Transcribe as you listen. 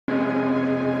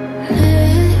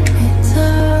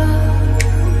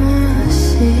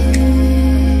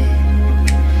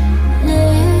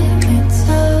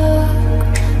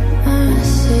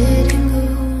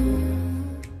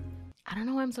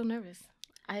so nervous?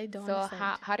 I don't So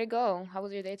understand. how'd it go? How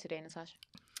was your day today, Natasha?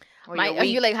 Or Are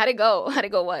you like, how'd it go? How'd it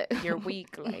go what? your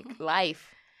week, like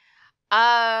life?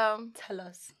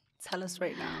 Tell us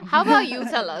right now. How about you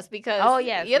tell us? Because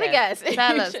you're the guest.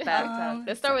 Tell us that.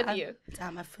 Let's start with you.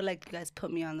 Damn, I feel like you guys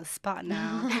put me on the spot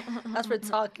now. That's for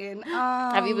talking.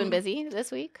 Have you been busy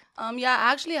this week? Yeah,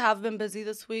 I actually have been busy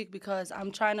this week because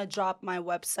I'm trying to drop my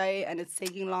website and it's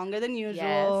taking longer than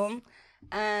usual. Yes.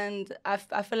 And I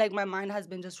feel like my mind has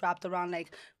been just wrapped around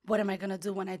like, what am I going to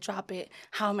do when I drop it?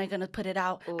 How am I going to put it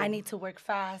out? Ooh. I need to work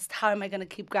fast. How am I going to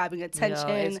keep grabbing attention?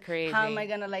 it's crazy. How am I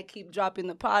going to like keep dropping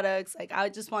the products? Like I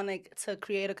just want like to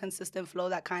create a consistent flow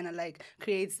that kind of like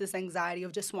creates this anxiety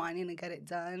of just wanting to get it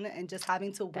done and just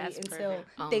having to wait That's until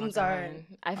perfect. things are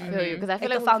I feel you because I feel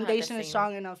like like the foundation is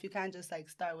strong enough. You can't just like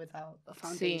start without a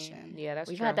foundation. Yeah, that's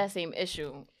We've true. had that same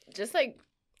issue. Just like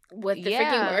with the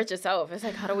Yeah. freaking merch itself. It's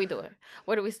like, how do we do it?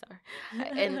 Where do we start?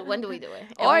 And when do we do it?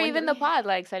 And Or when even do the pod,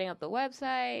 like setting up the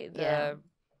website, Yeah.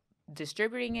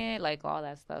 distributing it, like all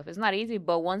that stuff. It's not easy,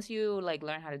 but once you like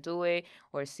learn how to do it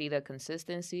or see the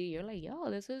consistency, you're like, yo,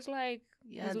 this is like,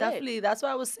 Yeah, it's lit. definitely. That's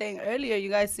what I was saying earlier. You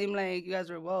guys seem like you guys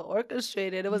were well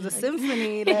orchestrated. It was a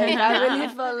symphony. Like I really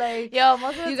felt like Yo,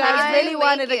 most of the you guys time, really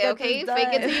wanted to it, get okay? this Fake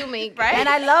it done. till you make Right? And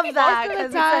I love that Most of the because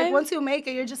it's like time- once you make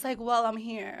it, you're just like, well, I'm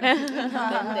here.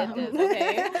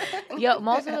 Okay. yo,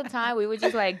 most of the time we would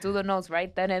just like do the notes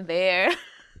right then and there.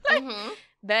 Mhm.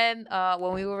 Then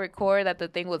when we would record that the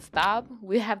thing would stop,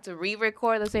 we have to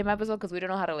re-record the same episode because we don't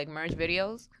know how to like merge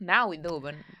videos. Now we do,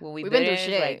 but when we We've been did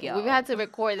through it, shit. like, yo. We've had to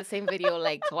record the same video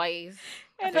like twice.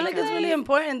 I feel like it's really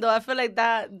important though. I feel like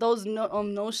that those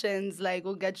notions like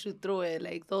will get you through it.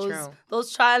 Like True.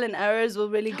 those trial and errors will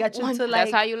really get you to like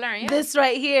That's how you learn, yeah. this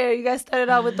right here. You guys started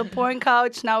out with the porn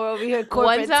couch. Now we're over here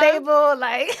corporate time- table.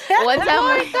 Like One time,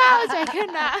 I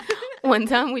cannot. one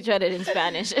time we tried it in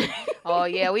Spanish. Oh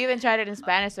yeah, we even tried it in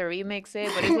Spanish to remix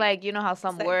it, but it's like you know how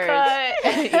some like, words.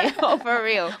 cut. Yo, for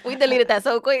real, We deleted that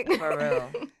so quick. for real.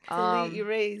 delete,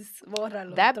 erase,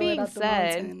 bórralo, that throw it being out the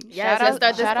said, mountain. Yes, Shout let's out-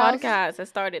 start this shout outs- podcast. Let's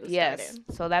start it. Let's Yes. start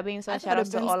it. So that being said, I shout thought outs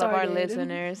it to been all of our started.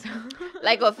 listeners.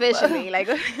 Like officially, like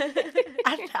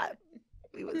I thought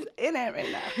we was in it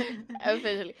right now.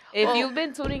 officially. If Well, you've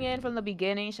been tuning in from the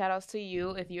beginning, shout outs to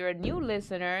you. If you're a new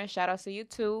listener, shout outs to you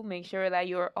too. Make sure that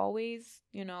you're always,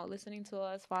 listening to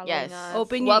us, following yes, us.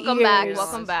 Open your welcome back, ears.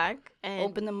 welcome back, and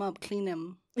Open them up, clean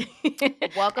them.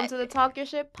 Welcome to the Talk Your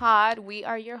Shit pod. We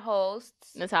are your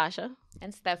hosts, Natasha.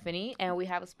 and Stephanie, and we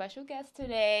have a special guest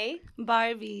today.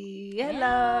 Barbie,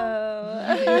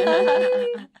 hello.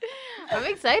 I'm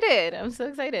excited. I'm so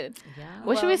excited. Yeah.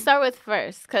 What should we start with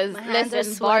first? Because My hands are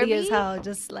listen, sweaty Barbie. as hell.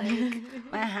 Just like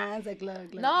my hands, like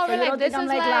look. No, So we're you like, don't this think I'm is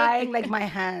like like- lying. Like my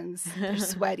hands, they're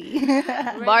sweaty.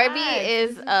 Barbie Relax.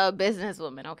 is a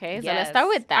businesswoman, okay? So let's Yes. start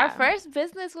with that. Our first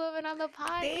businesswoman on the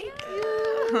pod. Thank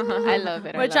I love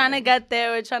it. We're trying to get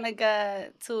there. We're trying to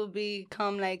get to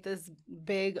become like this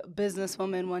big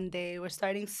businesswoman one day. We're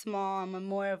starting small. I'm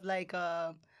more of like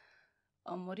a,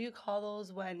 what do you call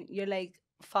those when you're like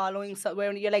following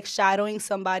when you're like shadowing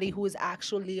somebody who is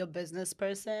actually a business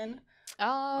person.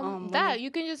 when That you-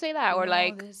 you can just say that, or No,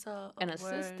 like there's a an word.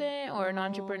 assistant or an No.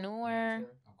 entrepreneur.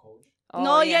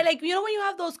 No, yeah, like you know when you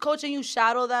have those coach and you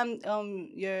shadow them,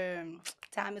 you're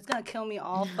damn, it's gonna kill me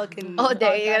all fucking. Oh,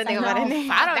 there, you gotta podcast. think I about know. it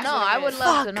name. I don't know. I would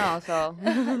love to know. So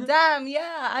Damn,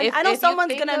 yeah. If- I know if you someone's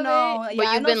think gonna of know. it- But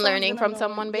I you've know been someone's learning gonna from know.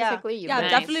 someone, Yeah. basically? You've Yeah, I've been-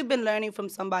 definitely been learning from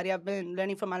somebody. I've been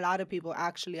learning from a lot of people,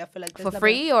 actually. I feel like there's for never-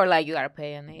 free, or like you gotta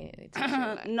pay and they teach you,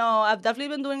 like- No, I've definitely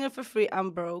been doing it for free.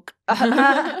 I'm broke.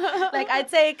 Like I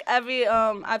take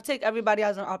everybody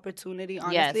as an opportunity.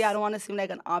 Honestly, Yes. I don't want to seem like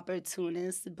an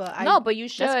opportunist, but No, but you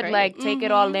should great. like take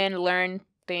it all Mhm. in, learn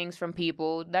things from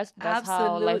people. That's absolutely,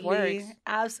 how life works.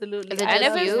 Absolutely. Is it And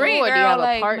just if it's you, free, or do you girl, have a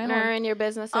like, partner mejor. in your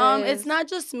business? It's not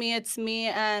just me. It's me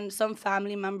and some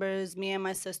family members. Me and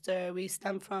my sister. We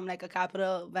stem from like a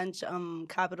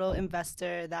capital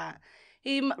investor that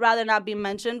rather not be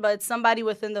mentioned, but somebody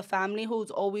within the family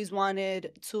who's always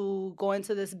wanted to go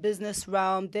into this business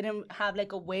realm. Didn't have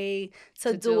like a way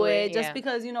to do it, just yeah.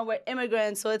 because we're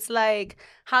immigrants. So it's like,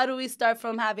 how do we start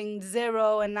from having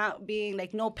zero and not being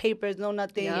like no papers, no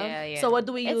nothing? Yeah, yeah. So what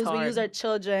do we It's use? We hard. use our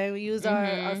children. We use our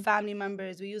Mhm. family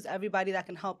members. We use everybody that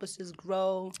can help us just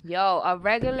grow. Yo, a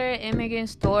regular immigrant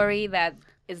story that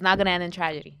is not gonna end in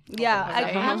tragedy. Yeah,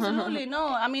 Okay. absolutely. No,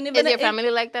 I mean, Is even your family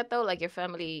like that though? Like your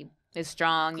family It's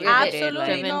strong. You're Absolutely, like,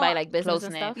 driven no. by like business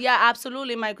and Close-knit. stuff. Yeah,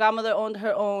 absolutely. My grandmother owned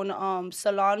her own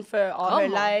salon for all her Oh.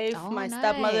 life. Oh, My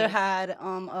stepmother nice. had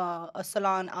a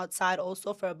salon outside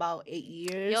also for about 8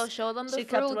 years. Yo, show them the She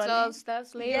kept fruits running. of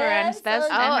Steph's labor Yes, and Steph's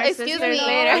so- and Oh, her excuse sisters me.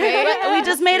 later. But we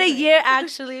just made a year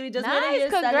actually. We just made a Nice, year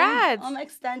congrats. selling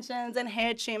extensions and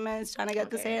hair treatments, trying to get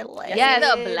this hair lit. Yes,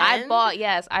 the I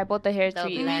blend? I bought the hair The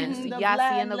treatments. blend. The Yeah,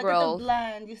 blend. seeing the Look growth. at the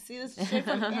blend. You see this shit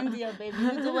from India, baby.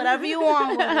 You do whatever you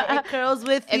want with it. It curls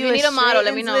with If you. you need it a model,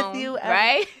 let me straightens know. with you,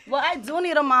 Right? Well, I do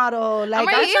need a model. Like,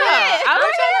 right here.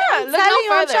 I'm Look telling no you,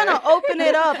 I'm trying to further. open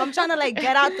it up. I'm trying to like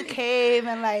get out the cave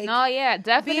and like. No, yeah,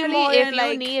 definitely. more, If you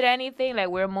like- need anything, like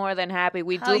we're more than happy.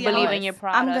 We Hell do yeah. believe in your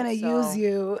product. I'm gonna so. use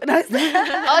you.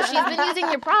 Oh, she's been using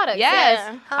your products. Yes.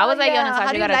 Yeah. I was like, yo, yeah. Natasha,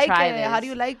 How do you you gotta like try it? this. How do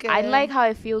you like it? I like how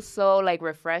it feels so like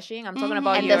refreshing. I'm talking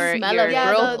about And the your, smell your of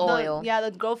it. growth the, oil. Yeah,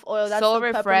 the growth oil. That's So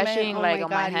the peppermint. refreshing, Oh like my on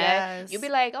God, my head. yes. You'd be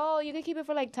like, oh, you can keep it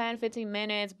for like 10, 15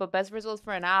 minutes, but best results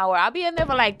for an hour. I'll be in there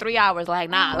for like 3 hours. Like,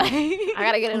 nah, like I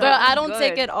gotta get it. Girl, on. I don't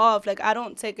take Good. it off. Like, I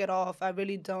don't take it off. I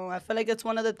really don't. I feel like it's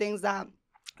one of the things that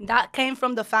came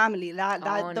from the family. That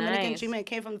Oh, Dominican nice. treatment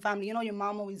came from the family. You know, your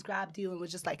mom always grabbed you and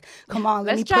was just like, "Come on,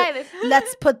 Let's try this."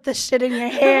 Let's put the shit in your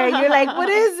hair." You're like, "What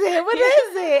is it? What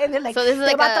is it?" And they're like, So this is "Te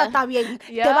like va a a- tratar bien.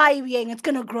 Te Yeah. va a ir bien. It's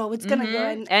gonna grow. It's gonna grow."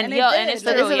 And it yo, did. and it's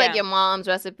So true, this is like yeah. your mom's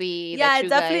recipe. Yeah, that it you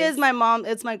definitely guys... is my mom.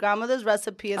 It's my grandmother's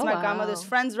recipe. It's Oh, my wow. grandmother's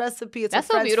friend's recipe. It's That's a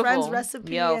so friend's beautiful.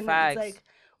 recipe. Yo, and facts. it's like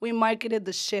we marketed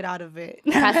the shit out of it.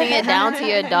 Passing it down to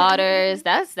your daughters.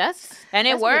 That's And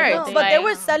it that's worked. beautiful. No, but they like-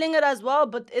 were selling it as well.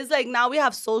 But it's like now we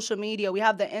have social media, we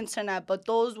have the internet. But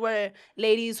those were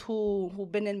ladies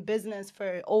who've been in business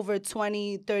for over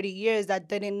 20, 30 years that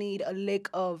didn't need a lick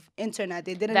of internet.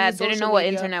 They didn't that need didn't social know what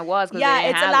media. internet was. 'Cause they Yeah, didn't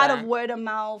it's a have lot that. of word of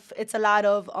mouth. It's a lot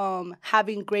of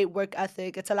having great work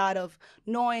ethic. It's a lot of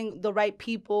knowing the right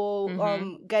people,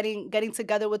 getting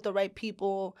together with the right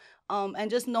people. And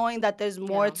just knowing that there's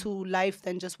more Yeah. to life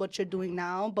than just what you're doing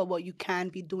now, but what you can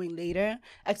be doing later,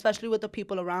 especially with the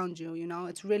people around you. You know,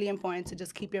 it's really important to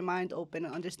just keep your mind open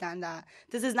and understand that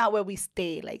this is not where we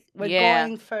stay. Like we're Yeah.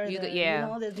 going further. yeah.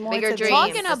 You know, there's more Bigger to dreams. this.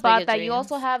 Talking Just about bigger that, you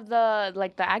also dreams. have the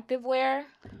activewear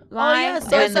Oh line. yeah,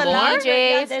 so and it's the a lot. BJs.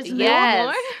 Yeah, there's yes.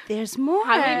 more? There's more.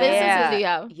 How many businesses Yeah. do you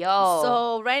have? Yo.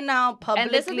 So right now, publicly,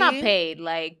 and this is not paid.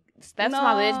 Like Steph's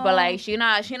my bitch, but No. like she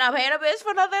not paying a bitch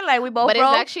for nothing. Like we both But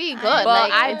broke. it's actually good. But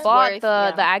like, I it's bought worth-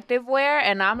 the yeah. activewear,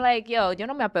 and I'm like, yo, yo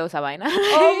no me apego esa vaina.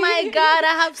 Oh my God,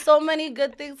 I have so many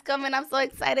good things coming. I'm so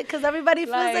excited because everybody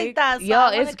feels like Like, that. So yo, I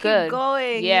wanna it's keep good.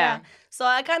 going. Yeah. So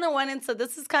I kind of went into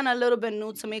this is kind of a little bit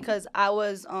new to me because I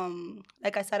was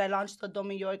like I said, I launched the Dome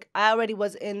New York. I already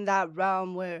was in that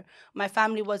realm where my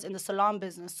family was in the salon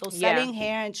business. So Yeah. selling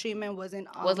hair and treatment wasn't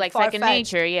was like second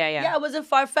far-fetched. nature. Yeah, yeah. Yeah, it wasn't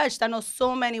far fetched. I know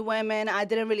so many women. I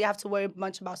didn't really have to worry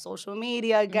much about social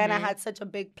media. Again, I had such a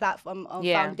big platform,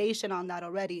 Yeah. foundation on that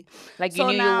already. Like you So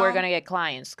knew you were now- gonna get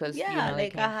clients because Yeah, you know, they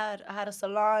like came. I had a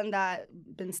salon that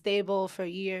been stable for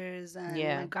years, and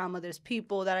Yeah. my grandmother's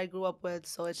people that I grew up with.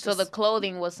 So it's So just the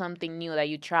clothing was something new that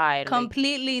you tried. like-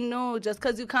 completely new. Just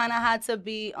because you kind of had to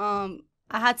be, I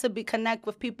had to be connect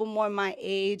with people more my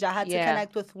age. I had to Yeah.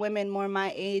 connect with women more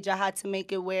my age. I had to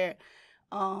make it where,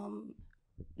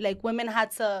 like women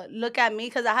had to look at me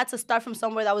because I had to start from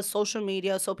somewhere that was social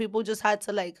media. So people just had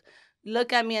to like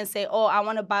look at me and say, oh, I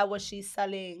want to buy what she's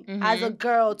selling as a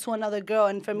girl to another girl.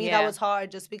 And for me, that Yeah. was hard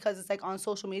just because it's like on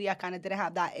social media, I kind of didn't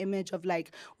have that image of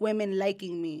like women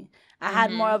liking me. I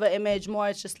had more of an image, more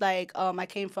it's just like I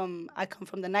come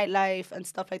from the nightlife and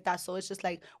stuff like that. So it's just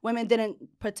like women didn't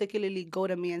particularly go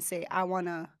to me and say, I want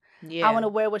to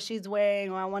wear what she's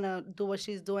wearing or I want to do what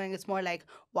she's doing. It's more like,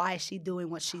 why is she doing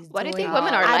what she's Why do you doing? think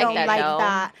women are I like don't that, like though?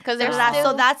 that. 'Cause they're so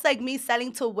still- that's like me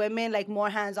selling to women like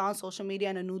more hands-on social media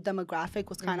and a new demographic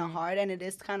was kind of hard, and it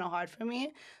is kind of hard for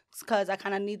me because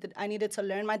I needed to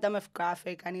learn my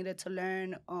demographic. I needed to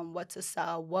learn what to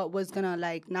sell, what was gonna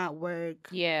like not work,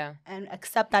 Yeah. and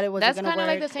accept that it wasn't That's gonna kind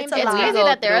work. of like the same It's a thing It's lot. we crazy go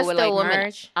that there are through with, still like, women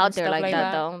merch out and there stuff like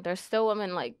that, though. There's still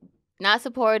women like not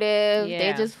supportive. They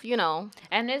Yeah. just, you know,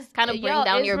 And it's Kinda bring yo,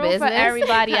 down it's your room for business.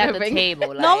 everybody at Kinda the bring- table.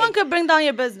 No like- one could bring down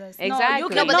your business. Exactly. No, you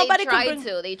no, can, but nobody they tried could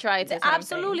bring. to. They tried to. is what I'm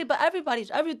saying. Absolutely, but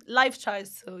every life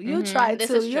tries to. You try This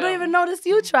to. is You don't true. even notice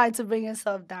you tried to bring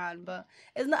yourself down, but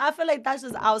it's not. I feel like that's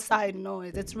just outside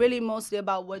noise. It's really mostly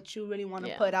about what you really want to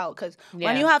Yeah. put out. Because Yeah.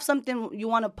 when you have something you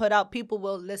want to put out, people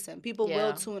will listen. People will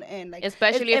Yeah. tune in. Like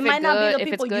Especially if it might it's not good- be the if it's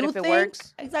people good, you if it think.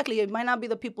 works. Exactly, it might not be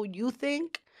the people you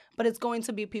think. but it's going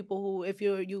to be people who, if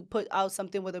you put out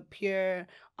something with a pure,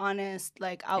 honest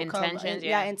like outcome, Intentions,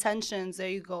 intentions. There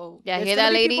you go. Yeah, There's hear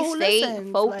gonna that, be lady? people who Stay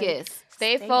listens, focused.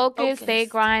 Stay focused, stay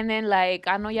grinding. Like,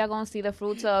 I know y'all gonna see the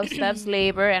fruits of Steph's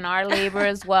labor and our labor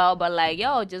as well. But, like,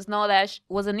 yo, just know that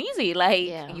wasn't easy.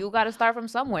 Like, you gotta start from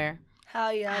somewhere.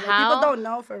 Hell yeah. Like, How- people don't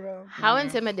know for real. How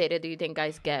intimidated do you think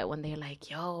guys get when they're like,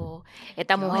 yo,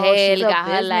 esta Oh, mujer she's a got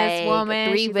her like businesswoman,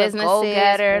 3 she's a businesses,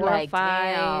 go-getter, 4 or like,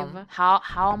 5. damn,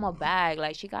 how I'm a bag?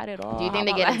 Like, she got it all. Do you think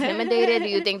they I'm get like- intimidated? Do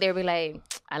you think they'll be like,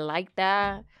 I like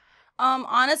that?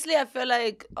 Honestly, I feel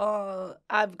like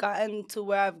I've gotten to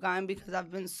where I've gotten because I've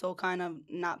been so kind of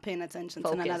not paying attention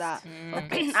to none of that.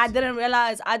 I didn't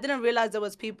realize there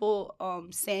was people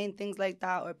saying things like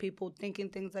that or people thinking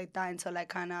things like that until I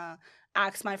kind of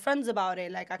asked my friends about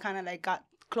it. Like I kind of like got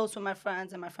close with my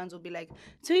friends, and my friends would be like,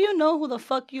 "Do you know who the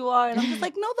fuck you are?" And I'm just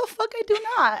like, "No, the fuck I do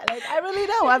not. Like I really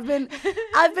don't.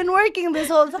 I've been working this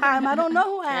whole time. I don't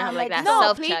know who I am. like that no,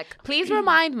 self-check. Please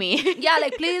remind me. yeah,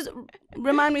 like please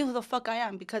remind me who the fuck I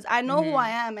am, because I know who I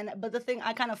am, but the thing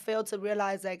I kind of failed to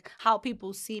realize like how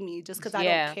people see me just because I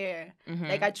don't care.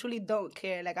 Like I truly don't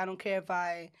care. Like I don't care if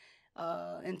I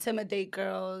intimidate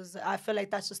girls. I feel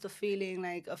like that's just a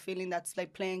feeling that's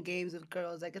like playing games with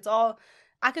girls. Like it's all.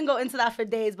 I can go into that for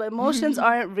days, but emotions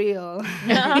aren't real.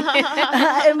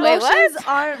 Emotions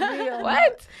aren't real.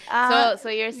 What? So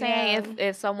you're saying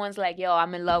if someone's like, yo,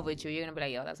 I'm in love with you, you're gonna be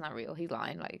like, yo, that's not real. He's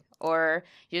lying. Like, or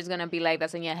you're just gonna be like,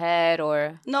 that's in your head,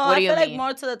 or no, what I do you feel like mean?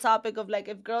 more to the topic of like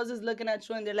if girls is looking at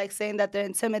you and they're like saying that they're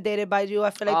intimidated by you, I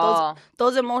feel like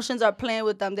those emotions are playing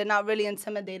with them. They're not really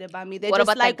intimidated by me. They What just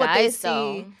about like the what they guys, see.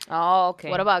 though? Oh, okay.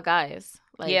 What about guys?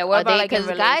 Like, Yeah, what about, like, in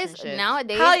because guys relationships?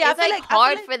 nowadays Hell yeah, I it's feel like like- I feel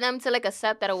hard like- for them to like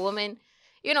accept that a woman,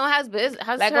 you know, has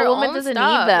Like, her a woman own doesn't need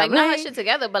stuff. them, Like not her right? shit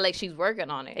together, but like she's working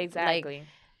on it. Exactly.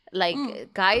 Like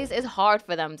guys, it's hard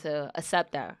for them to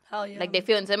accept that. Hell yeah. Like they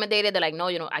feel intimidated. They're like, no,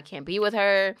 you know, I can't be with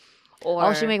her. Or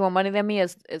Oh, she make more money than me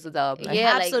is a dub. Like,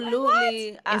 Yeah, like,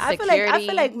 absolutely. I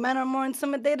feel like men are more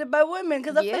intimidated by women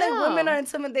because I feel like women are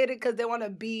intimidated because they want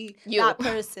to be that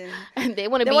person. they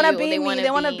want to They be want to you. be They me. want They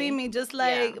want to be me. Just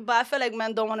like, but I feel like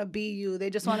men don't want to be you.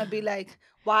 They just want to be like,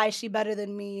 why is she better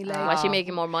than me? Like, Why she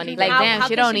making more money? Like, than me? damn, how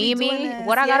she can don't she be need me. doing this?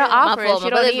 What I gotta Yeah. offer? My if fault. she My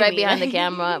don't brother's need right me. behind the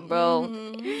camera, bro.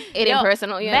 It Yo, ain't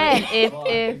personal. You know Man, what I mean? if Well, I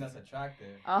think that's attractive.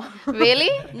 Really?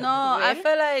 No, I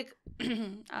feel like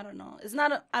I don't know. It's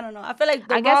not. I don't know. I feel like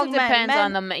the I guess wrong it depends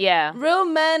men, on the yeah. real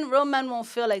men won't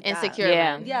feel like that. Insecure.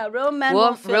 Yeah. man. Yeah, real men Real,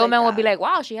 won't feel real like men will that. be like,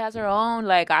 wow, she has her own.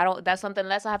 Like, I don't. That's something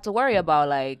less I have to worry about.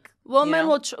 Like, Real you men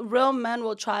know? real men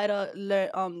will try to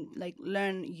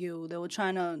learn you. They'll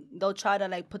try to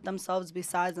like put themselves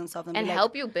beside themselves and be like,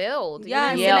 help you build.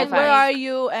 Yeah, and you be know? Yeah, like, where facts. are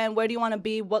you and where do you want to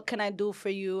be? What can I do for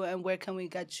you and where can we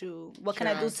get you? What can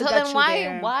I do to So get then you why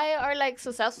there? why are like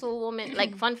successful women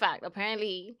like fun fact,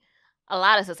 apparently a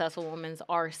lot of successful women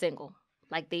are single.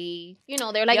 Like they, you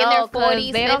know, they're like in their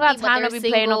 40s, They don't got 50s, but time to they're be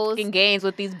playing no singles. fucking games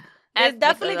with these. They ethnic,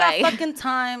 definitely got like- fucking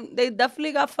time. They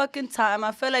definitely got fucking time.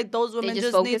 I feel like those women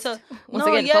just just need focused. to. Once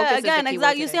no, again, yeah, focus is the again, key word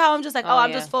exactly. You today. see how I'm just like, Oh, I'm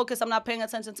yeah. just focused. I'm not paying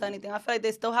attention to anything. I feel like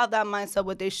they still have that mindset,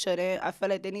 but they shouldn't. I feel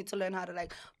like they need to learn how to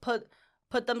like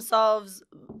put themselves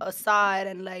aside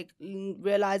and like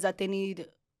realize that they need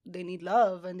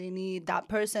love and they need that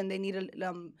person. They need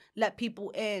to let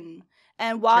people in.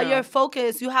 And while True. you're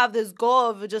focused, you have this goal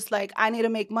of just like I need to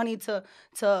make money to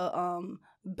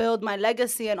build my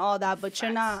legacy and all that. But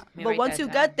you're not. Let me But write once that you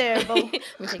down. get there, Let me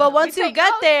but take once you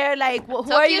get there, like who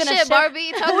Talk are you your gonna shit, share?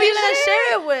 Barbie. Talk Who are your you gonna shit.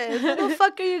 share it with? Who the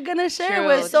fuck are you gonna share it True,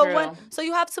 with? So true. so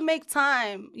you have to make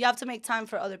time. You have to make time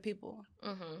for other people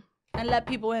Mhm. and let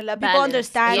people in. Let people Balance.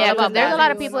 understand. Yeah, you but and there's a lot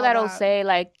value of and people all that'll that. say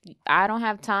like, I don't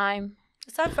have time.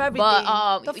 It's time for everything. But Get the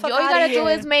all fuck you outta gotta do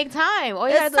here. is make time. All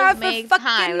you It's gotta time do for is make fucking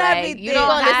time. Like, everything. you don't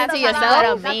gonna have listen to to yourself?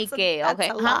 gotta That's make a- it. that's Okay,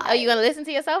 a huh? lie. Are you gonna listen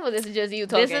to yourself or this is just you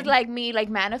talking? This is like me, like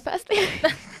manifesting.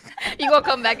 you gonna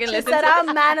come back and She listen said, to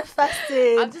I'm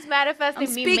manifesting. I'm just manifesting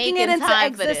I'm me speaking making it into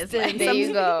time for this. existence. Like, There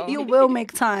you go. You will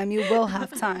make time. You will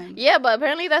have time. Yeah, but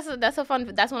apparently that's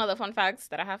one of the fun facts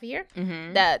that I have here.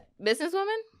 Mhm. That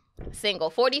businesswomen single,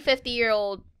 40,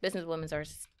 50-year-old businesswomen are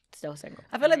still single.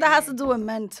 I feel like that has to do with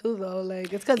men too, though.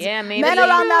 Like it's because Yeah, maybe. men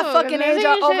around that True, fucking maybe age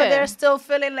are you over should. there still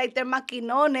feeling like they're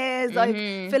maquinones, like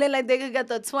Mhm. feeling like they could get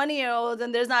the 20-year-olds,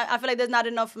 and I feel like there's not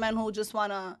enough men who just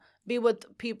wanna be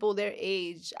with people their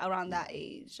age around that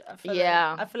age. I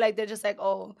feel like they're just like,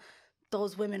 oh,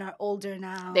 those women are older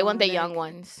now. They want the like, young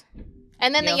ones.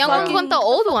 And then the Yo, young ones fucking- want the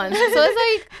old ones. So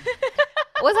it's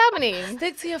like What's happening?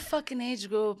 Stick to your fucking age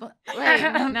group.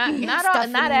 Right.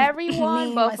 Not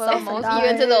everyone, but for the most You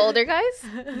into the older guys?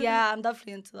 Yeah, I'm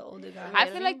definitely into the older guys. I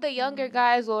feel like the younger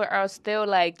guys are still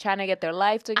like trying to get their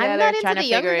life together, I'm not into trying the to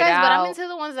younger figure it guys, but I'm out. into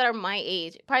the ones that are my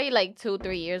age. Probably like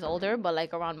 2-3 years older, but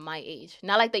like around my age.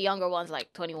 Not like the younger ones,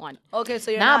 like 21. Okay,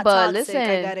 so you're Nah, not but toxic. listen. I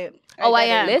get it. I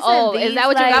am. Listen, oh, is these, that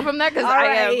what you like- got from that? Because I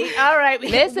am. All right.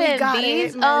 Listen, got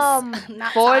these it, miss.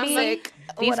 Not 40 toxic,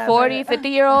 these whatever. 40,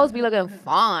 50-year-olds be looking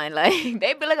fine. Like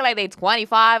they be looking like they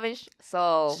 25 and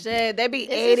so Shit, they be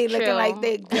This 80 is looking true, like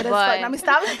they good as but- fuck. Let me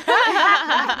stop.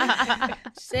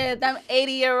 Shit, them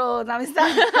 80-year-olds. Let me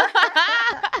stop.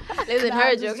 Listen, Nah,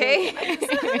 heard I'm you, just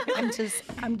okay?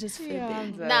 I'm just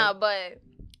fibbing. Nah, but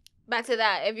back to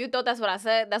that. If you thought that's what I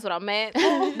said, that's what I meant.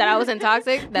 That I wasn't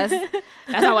toxic. That's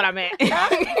not what I meant.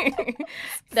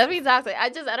 That's me toxic. I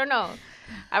don't know.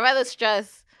 I'd rather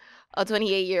stress a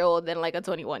 28-year-old than like a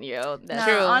 21-year-old. That's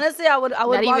Nah, honestly, I would Not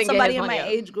want even somebody get in his my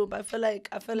money age group. I feel like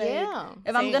Yeah,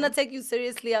 if I'm same. gonna take you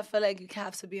seriously, I feel like you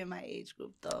have to be in my age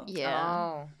group though. Yeah.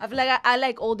 Oh. I feel like I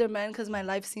like older men because my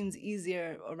life seems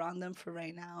easier around them for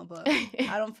right now. But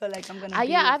I don't feel like I'm gonna.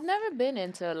 Yeah, I've never been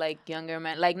into like younger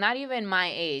men, like not even my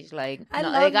age. Like I no,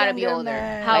 love they gotta be younger older.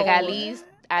 men. Like How at old? least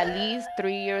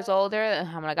 3 years older.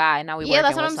 I'm like, all right, now we Yeah,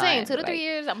 that's working, what I'm what's saying. time? 2 to 3 Like,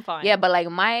 years, I'm fine. Yeah, but like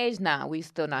my age, nah, we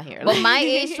still not here. But my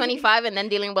age, 25, and then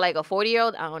dealing with like a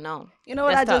 40-year-old, I don't know. You know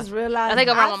what That's I just tough. realized? That's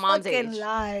like around I my mom's fucking age.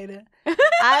 lied.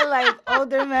 I like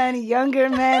older men, younger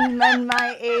men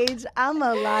my age. I'm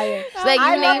a liar. She's like, you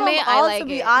I name love it, them I all, like to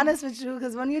be it. honest with you,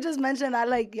 because when you just mentioned I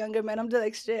like younger men, I'm just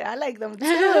like, shit, I like them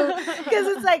too. Because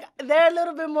it's like they're a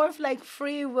little bit more like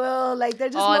free will. Like they're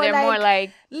just they're more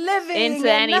like living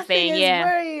into and nothing anything, is yeah.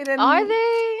 worried. And Are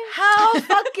they? How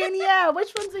fucking yeah.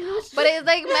 Which ones are you? But it's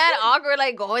like mad awkward,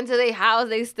 like going to their house,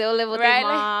 they still live with Right, their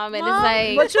like, mom, and Mom, it's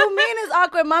like, What you mean is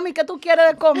awkward, mommy? ¿Qué tú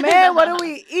quieres de comer? What are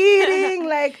we eating?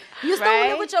 Like you still Right?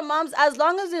 live with your moms as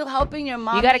long as you're helping your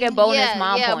mom. you gotta get bonus yeah,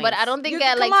 mom yeah, points. but I don't think You-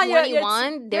 at like come on, you're-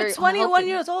 21, They're they're 21 helping.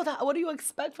 years old. What do you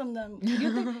expect from them?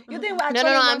 You think at No,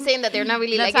 21, I'm saying that they're not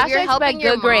really like, if Natasha you're helping expect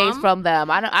your good grades mom, from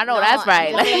them. I know No, that's right.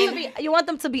 you want, them to Like, be, you want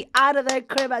them to be out of their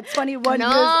crib at 21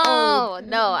 years old.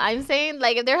 No, I'm saying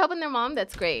like if they're helping their mom,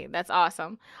 that's great, that's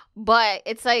awesome. But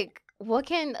it's like, what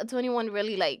can a 21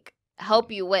 really like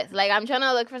help you with? Like, I'm trying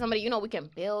to look for somebody we can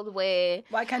build with.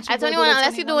 Why can't you At build 21, with a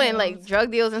unless you're doing 21-year-old? like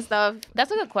drug deals and stuff.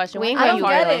 that's a good question. We ain't I going don't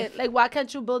far get enough. it. Like, why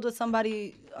can't you build with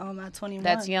somebody at 21?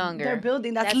 That's younger. They're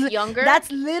building. That's younger?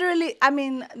 That's literally. I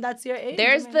mean, that's your age.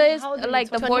 There's I mean, this how old are you, like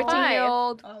the 25?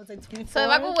 14-year-old. Oh, it's like 24. So if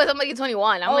I go with somebody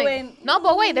 21, I'm Oh, like, wait. No,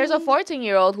 but wait, there's a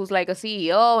 14-year-old who's like a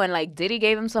CEO and like Diddy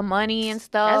gave him some money and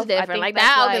stuff. that's I different. think Like that's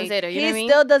that, I'll like- consider. You know what I He mean?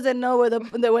 still doesn't know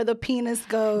where the penis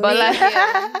goes. But like,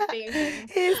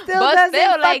 he still but doesn't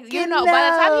still, like fucking by the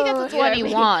time you get know. to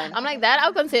 21, I'm like, that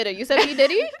I'll consider. You said P.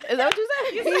 Diddy? Is that what you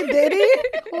said? He did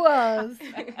it? Who else?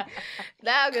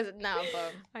 That I'll consider. No,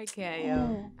 but I can't,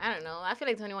 yo. I don't know. I feel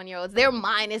like 21-year-olds, their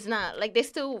mind is not like they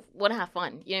still want to have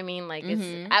fun. You know what I mean? Like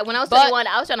Mhm. it's when I was But- 21,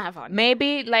 I was trying to have fun.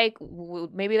 Maybe like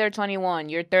maybe they're 21,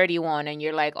 you're 31, and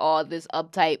you're like, oh, this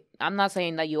uptight. I'm not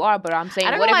saying that you are, but I'm saying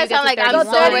I don't what know if why you I sound get like to I'm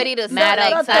 31? so ready to mad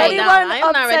settle uptight. down. 31 I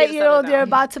am not ready to settle uptight-year-old you're down.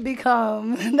 about to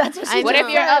become. That's what she What just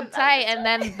if you're said. uptight and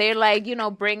then they're like,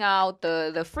 bring out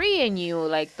the free in you,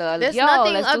 like There's yo,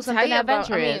 nothing let's do something uptight about.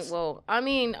 adventurous. I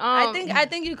mean, I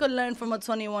think you could learn from a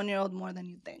 21-year-old more than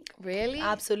you think. really?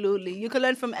 Absolutely. You could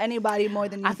learn from anybody more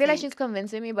than you I feel like think. she's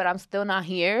convincing me, but I'm still not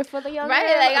here for the younger.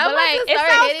 Right, like I'm but, about to it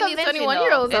start sounds hitting these convincing,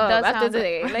 21-year-olds though. It up does after sound-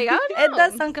 today. Like I don't It know.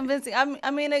 does sound convincing. I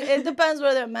mean, it depends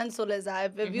where their mental is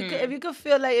at. If you could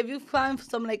feel like if you find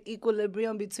some like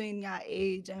equilibrium between your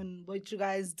age and what you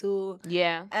guys do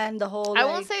Yeah. and the whole. I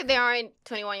like, won't say there aren't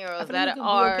I 21-year-olds feel like that you can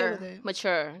be okay are with it.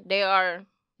 mature. They are.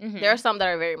 Mhm. There are some that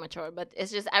are very mature, but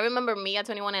it's just I remember me at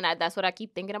 21, and that's what I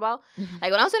keep thinking about. Mhm.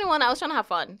 Like when I was 21, I was trying to have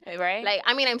fun. Right. Like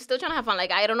I mean, I'm still trying to have fun. Like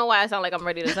I don't know why I sound like I'm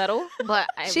ready to settle, but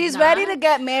She's not. ready to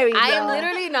get married. I am y'all.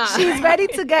 literally not. She's ready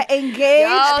to get engaged,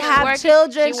 Yo, she's have working-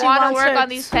 children. she wanna wants work her on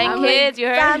these 10 two kids, you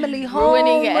heard? family home.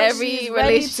 Ruining every She's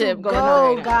relationship ready to going go,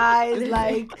 on right now. guys.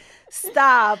 Like,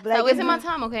 stop. Like, Stop wasting my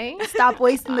time, okay? Stop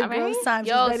wasting the All right. girl's time.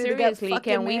 She's Yo, ready seriously, to get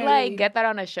can fucking we married. like get that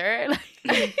on a shirt?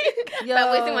 Yo,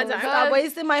 Stop wasting my time. Stop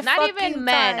wasting my Not fucking even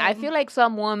men. time. I feel like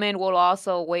some women will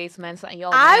also waste men's time. Yo,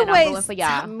 I man, I'm doing waste for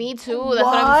y'all. Me too. That's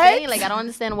what I'm What? saying. Like I don't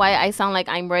understand why I sound like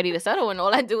I'm ready to settle when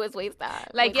all I do is waste time.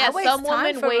 Like, I yeah, waste some time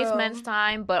women for waste real. men's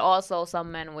time, but also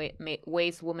some men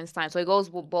waste women's time. So it goes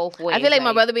both ways. I feel like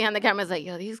my brother behind the camera is like,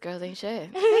 yo, these girls ain't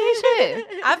shit. They ain't shit.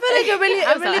 I feel like it really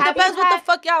I'm sorry. Have depends you what had- the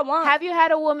fuck y'all want. Have you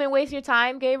had a woman waste your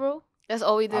time, Gabriel? That's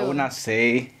all we do. I would not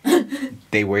say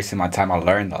they wasted my time. I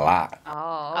learned a lot.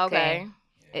 Oh, Okay.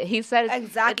 He said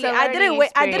exactly. I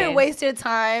didn't waste your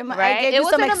time. Right? I gave it you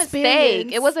wasn't some a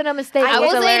mistake. It wasn't a mistake. I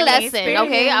was a lesson.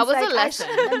 Okay, I was like, a lesson.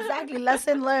 Exactly,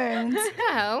 lesson learned.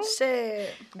 No. Shit.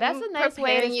 That's a nice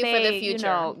way to you say, for the future. You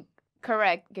know,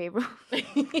 correct, Gabriel.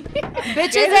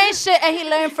 Bitches ain't shit, and he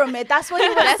learned from it. That's what he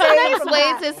was saying. That's a nice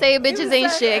way to say bitches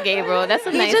ain't shit, Gabriel. That's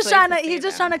a nice way. He's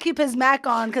just trying to keep his Mac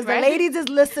on because the ladies is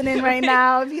listening right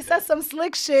now. If he says some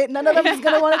slick shit, none of them is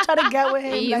gonna want to try to get with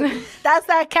him. Like, that's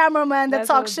that cameraman that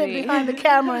talks shit behind the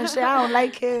camera and shit. I don't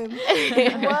like him.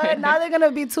 What? Now they're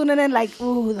gonna be tuning in like,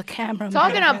 ooh, the cameraman.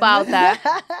 Talking about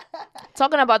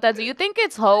that. Do you think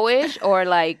it's hoish or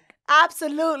like?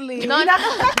 Absolutely. No.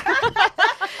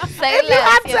 Say if you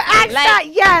have to ask that,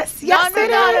 yes. Yes,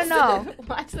 no.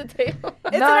 Watch the table.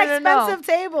 It's an expensive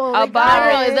table. No,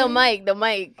 it's the mic. The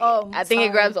mic. Oh, I think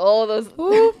it grabs all those.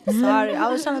 Sorry, I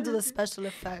was trying to do the special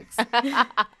effects.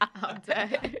 I'm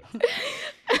dead.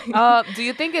 Do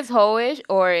you think it's hoish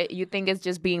or you think it's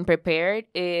just being prepared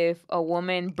if a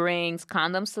woman brings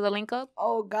condoms to the link up?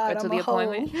 Oh God, or to the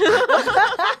appointment?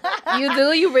 You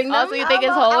do? You bring them? Also, you think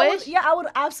it's hoish? I would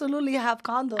absolutely have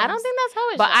condoms. I don't think that's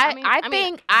hoish. But I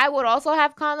think I would also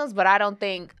have condoms, but I don't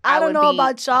think I don't know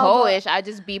about y'all. Hoish. I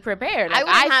just be prepared. Like,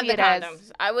 I wouldn't have the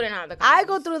condoms. I wouldn't have the condoms. I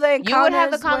go through the encounters. You would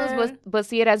have the condoms, but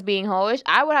see it as being hoish.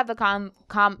 I would have the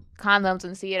condoms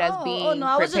and see it as being prepared.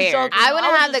 I was just joking. I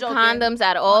wouldn't have the condoms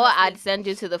at all. Honestly. I'd send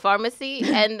you to the pharmacy,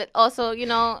 and also, you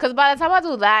know, because by the time I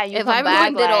do that, you if come I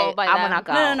back, ruined it all by I'm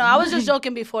that. No. I was just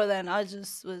joking before then. I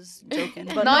just was joking.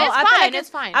 But no, it's fine. It's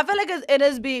fine. I feel like it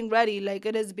is being ready. Like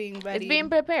it is being ready. It's being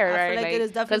prepared, right? I feel like it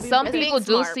is definitely. Because some people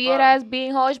do see it as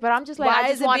being hoish, but I'm just like, I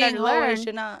just want to learn.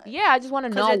 Yeah, I just want to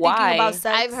know why.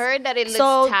 I've heard that it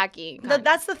looks tacky.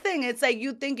 That's the thing. It's like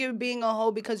you think you're being a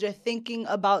hoe because you're thinking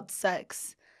about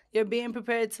sex. You're being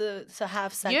prepared to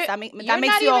have sex. That makes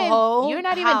you a hoe. You're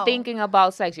not even thinking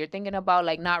about sex. You're thinking about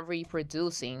like not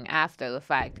reproducing after the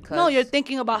fact. No, you're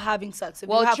thinking about having sex.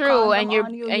 Well, true, and you're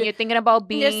thinking about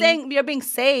being. You're saying you're being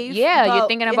safe. Yeah, you're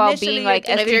thinking about being like.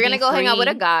 And if you're gonna go hang out with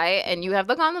a guy and you have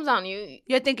the condoms on you,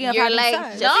 you're thinking of having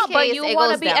sex. No, but you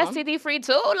want to be STD free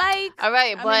too, like. All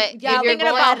right, but if you're thinking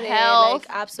about health,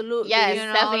 absolutely. Yes,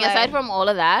 definitely. Aside from all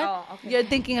of that, you're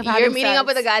thinking of having. You're meeting up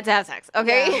with a guy to have sex.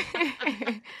 Okay.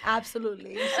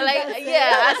 Absolutely. Like,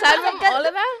 yeah, aside from all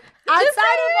of that,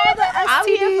 outside of all the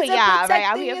STDs and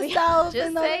protecting yourself.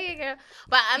 Just saying, girl.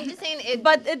 But I'm just saying it.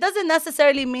 But it doesn't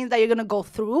necessarily mean that you're gonna go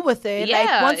through with it. Yeah,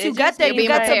 like once you get there, you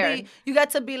get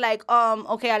to be like,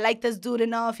 okay, I like this dude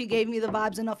enough. He gave me the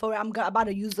vibes enough. Or I'm about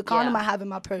to use the condom I have in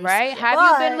my purse. Right? Have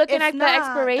you been looking at the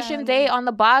expiration date on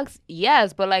the box?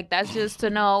 Yes, but like that's just to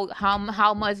know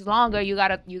how much longer you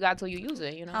got till you use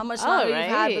it. You know how much longer you've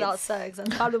had without sex.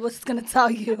 That's probably what's gonna tell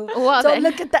you. Well, don't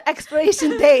look at the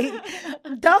expiration date.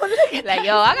 Don't look at like,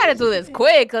 yo, I gotta do this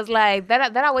quick, cause like then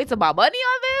I wasted my money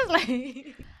on this.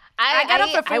 Like I got them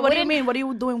for free. What do you mean? What are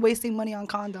you doing wasting money on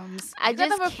condoms? I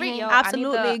just for free. Yo,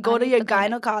 absolutely. Go to your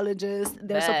gynecologist.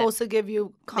 They're supposed to give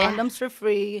you condoms for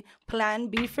free, Plan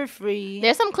B for free.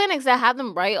 There's some clinics that have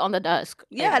them right on the desk.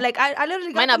 Yeah, like I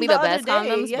literally got might not be the best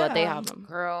condoms, yeah. but they have them.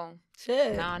 Girl,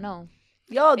 shit. Nah, no.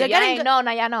 Yo, they're getting now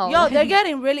y'all know. Yo,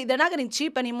 they're not getting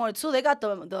cheap anymore too. They got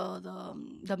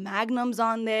the magnums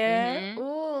on there. Mm-hmm.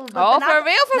 Ooh, for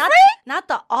real, for free? Not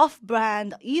the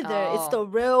off-brand either. Oh. It's the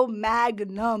real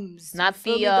magnums. Not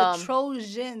the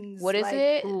Trojans. What is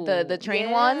it? The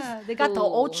train ones? They got the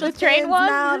ultra train ones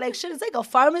now. Like shit, it's like a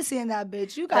pharmacy in that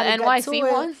bitch. You got the NYC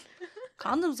ones.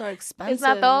 Condoms are expensive. It's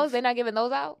not those. They're not giving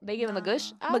those out. They giving the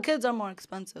gush out. But kids are more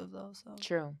expensive though. So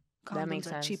true. Condoms that makes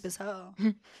sense. Cheap as hell.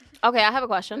 Okay, I have a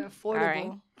question. They're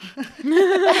affordable.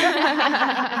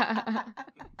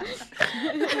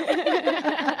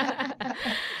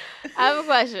 I have a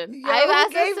question. Yo, who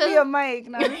gave me a mic?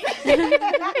 No.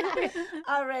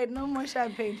 All right, no more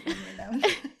champagne for me now.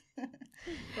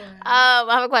 I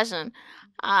have a question.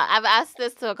 I've asked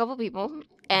this to a couple people,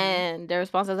 and their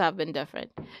responses have been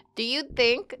different. Do you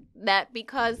think that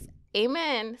because a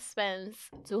man spends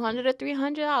 $200 or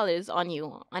 $300 on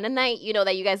you on a night, you know,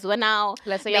 that you guys went out.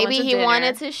 Let's say maybe he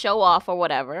wanted to show off or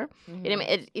whatever. Mm-hmm.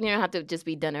 It didn't have to just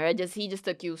be dinner. He just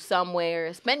took you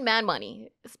somewhere. Spend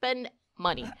money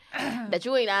that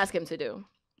you ain't ask him to do.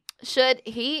 Should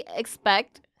he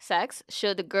expect sex?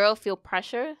 Should the girl feel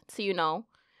pressure to, you know,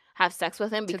 have sex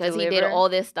with him because he did all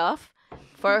this stuff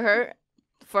for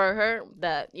her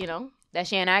that, you know, that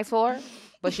she ain't asked for?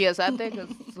 But she accepted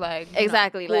because, like,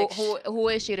 exactly. Know, like, who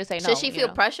is she to say no? Should she feel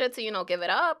pressure to, you know, give it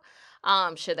up?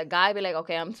 Should the guy be like,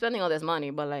 okay, I'm spending all this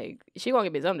money, but like, she gonna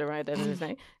give me something, right? That's what I'm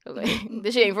saying. Like,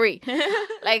 this shit ain't free,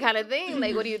 like, kind of thing.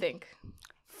 Like, what do you think?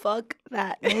 fuck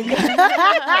that nigga.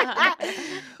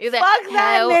 He's Fuck like,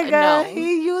 that nigga. No.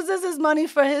 He uses his money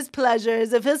for his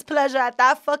pleasures. If his pleasure at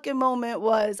that fucking moment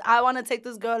was, I want to take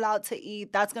this girl out to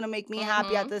eat, that's going to make me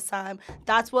happy at this time,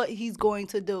 that's what he's going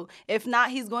to do. If not,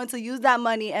 he's going to use that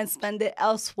money and spend it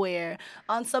elsewhere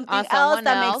on something else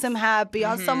that makes him happy,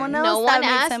 on someone else that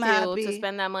makes him happy. No one asked you to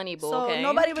spend that money, boo, so okay?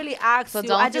 nobody really asked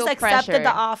you. I just accepted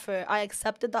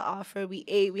the offer. We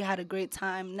ate. We had a great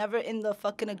time. Never in the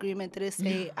fucking agreement did it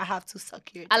say, I have to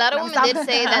suck your dick. A lot of women did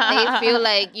say that they feel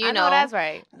like, you know, that's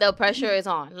right. The pressure is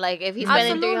on. Like, if he's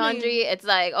spending 300, it's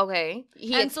like, okay.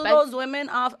 And to those women,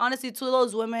 honestly, to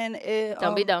those women,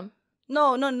 don't be dumb.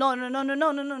 No.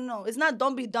 It's not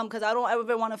don't be dumb, because I don't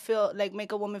ever want to feel like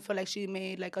make a woman feel like she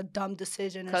made like a dumb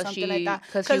decision or something like that.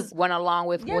 Because she went along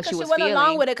with what she was feeling. Because she went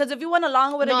along with it. Because if you went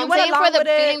along with it, you went along with it.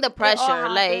 Feeling the pressure,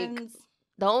 like,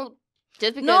 don't.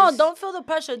 Just because. No, don't feel the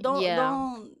pressure. Don't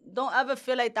ever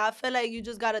feel like that. I feel like you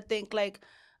just gotta think like,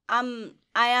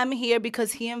 I am here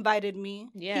because he invited me.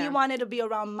 Yeah. He wanted to be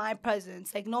around my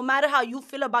presence. Like, no matter how you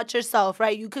feel about yourself,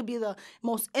 right? You could be the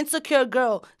most insecure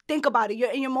girl. Think about it.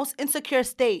 You're in your most insecure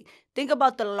state. Think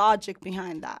about the logic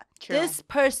behind that. True. This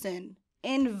person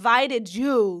invited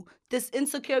you. This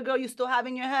insecure girl you still have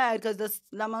in your head, because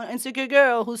I'm an insecure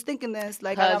girl who's thinking this.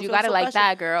 Like, you got it like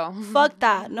that, girl. Fuck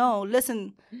that. No,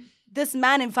 listen. This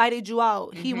man invited you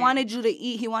out. He wanted you to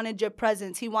eat. He wanted your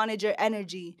presence. He wanted your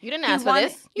energy. You didn't ask for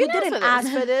this. You didn't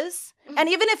ask for this. And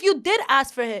even if you did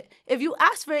ask for it, if you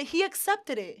asked for it, he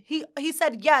accepted it. He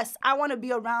said, yes, I want to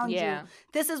be around you.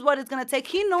 This is what it's going to take.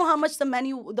 He know how much the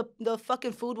menu, the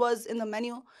fucking food was in the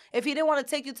menu. If he didn't want to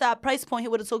take you to that price point, he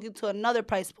would have took you to another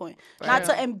price point. Right. Not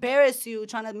to embarrass you,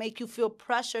 trying to make you feel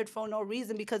pressured for no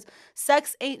reason, because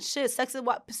sex ain't shit. Sex is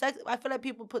what, I feel like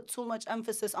people put too much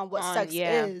emphasis on what sex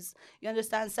is. You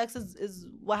understand? Sex is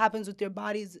what happens with your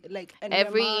bodies, like, and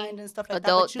your mind and stuff like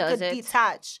that. But you could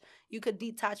detach. You could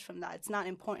detach from that. It's not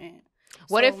important.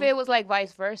 What if it was like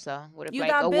vice versa? What if you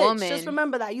like that a bitch. woman? Just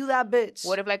remember that. You that bitch.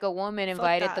 What if like a woman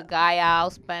invited the guy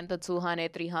out, spent the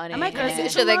 200, 300? Am I cursing?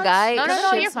 Should the guy?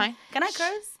 No, you're fine. Can I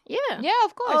curse? Yeah. Yeah,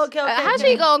 of course. Oh, okay. How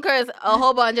she gonna curse a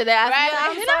whole bunch of that? Right,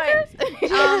 I'm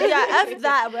sorry. F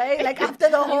that, right? Like, after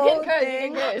the whole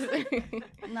thing.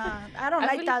 Nah, I don't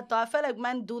like that though. I feel like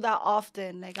men do that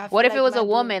often. Like, what if it was a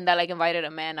woman that like invited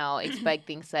a man out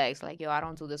expecting sex? Like, yo, I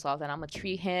don't do this often. I'm gonna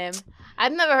treat him.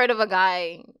 I've never heard of a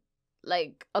guy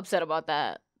like upset about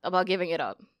that, about giving it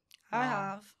up. I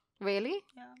have. Really?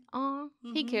 Yeah. Oh,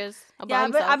 he cares about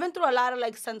himself. I've been through a lot of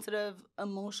like sensitive,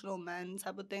 emotional men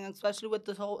type of thing, especially with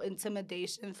this whole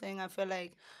intimidation thing. I feel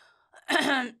like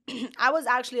I was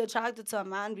actually attracted to a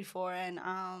man before, and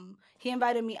he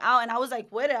invited me out, and I was like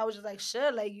with it. I was just like,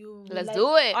 shit, like, let's like,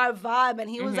 do it. Our vibe, and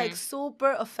he was like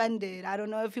super offended. I don't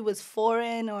know if he was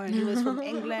foreign or he was from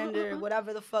England or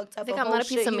whatever the fuck type of I'm not a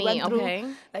piece of meat, okay?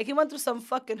 Like, he went through some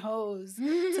fucking hoes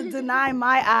to deny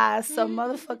my ass some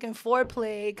motherfucking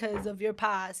foreplay because of your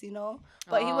past, you know?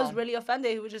 But he was really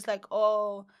offended. He was just like,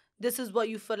 oh, this is what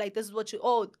you feel like. This is what you,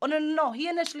 no. He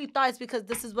initially thought it's because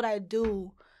this is what I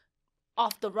do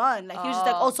off the run. Like, he was just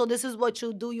like, oh, so this is what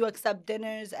you do. You accept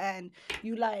dinners and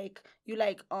you let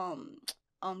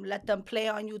them play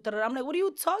on you. I'm like, what are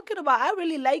you talking about? I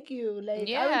really like you. Like,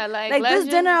 yeah, like this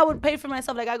dinner I would pay for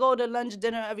myself. Like, I go to lunch,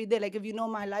 dinner every day. Like, if you know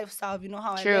my lifestyle, if you know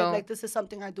how I live, like, this is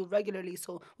something I do regularly.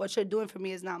 So what you're doing for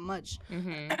me is not much.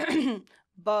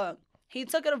 But he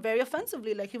took it very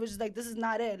offensively. Like, he was just like, this is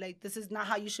not it. Like, this is not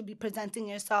how you should be presenting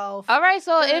yourself. All right,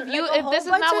 so if this is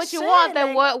not what you want,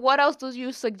 then what else do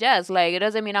you suggest? Like, it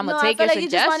doesn't mean I'm going to take your suggestion. He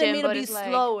just wanted me to be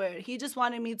slower. He just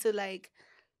wanted me to, like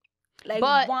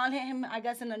want him, I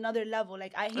guess, in another level.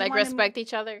 Like, respect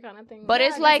each other kind of thing. But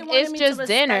it's like, it's just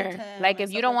dinner. Like,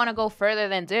 if you don't want to go further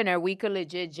than dinner, we could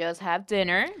legit just have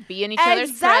dinner, be in each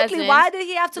other's presence. Exactly. Why did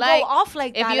he have to go off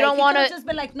like that? If you don't want to, just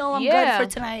been like, no, I'm good for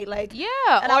tonight. Like, yeah.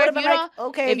 And or if you don't,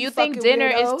 okay, if you think dinner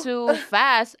is too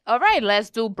fast, all right, let's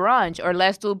do brunch or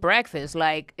let's do breakfast.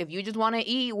 Like, if you just want to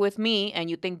eat with me and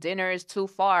you think dinner is too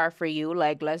far for you,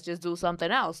 like, let's just do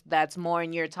something else that's more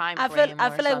in your time frame.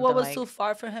 I feel like what was too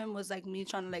far for him was like me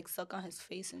trying to like suck on his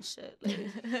face and shit.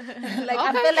 Like,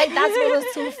 I feel like that's what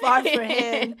was too far for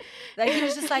him. Like, he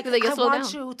was just like, I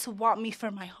want you to want me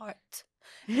for my heart.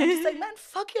 And I'm just like, man,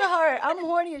 fuck your heart. I'm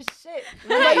horny as shit.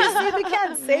 But you see, we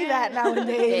can't say that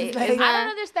nowadays. Like, I don't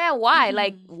understand why.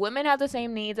 Like, women have the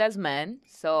same needs as men,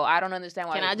 so I don't understand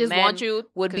why. Can I just want you?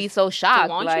 Would be so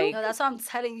shocked. Like, no, that's what I'm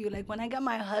telling you. Like, when I get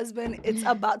my husband, it's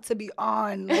about to be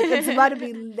on. Like, it's about to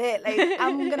be lit. Like,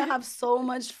 I'm gonna have so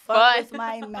much fun with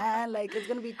my man. Like, it's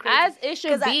gonna be crazy. As it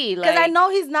should be. Because I know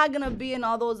he's not gonna be in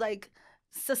all those like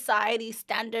society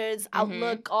standards,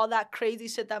 outlook, all that crazy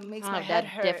shit that makes my head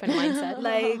hurt. Different mindset.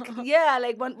 Like, yeah,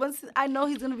 like once I know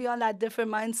he's gonna be on that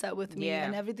different mindset with me, Yeah.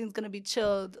 and everything's gonna be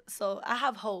chilled. So I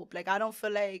have hope. Like I don't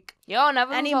feel like Yo,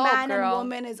 never any lose hope, man girl. and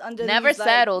woman is under Never these, like,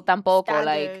 settle tampoco.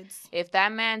 Like, standards. if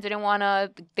that man didn't want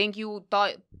to think you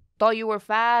thought you were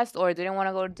fast or didn't want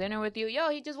to go to dinner with you, yo,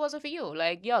 he just wasn't for you.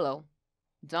 Like, YOLO.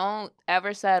 Don't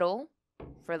ever settle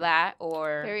for that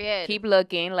or Period. keep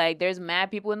looking. Like, there's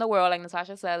mad people in the world, like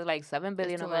Natasha says, like 7 It's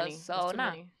billion too of many. us. So, It's too nah.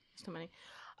 many. It's too many.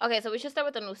 Okay, so we should start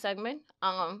with a new segment.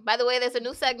 By the way, there's a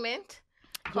new segment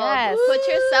called Yes. "Put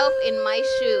Yourself in My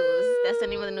Shoes." That's the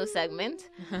name of the new segment.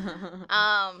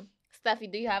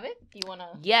 Steffi, do you have it? Do you wanna?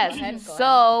 Yes. Go ahead, go ahead.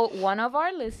 So one of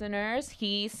our listeners,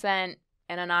 he sent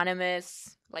an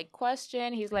anonymous like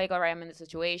question. He's like, "All right, I'm in the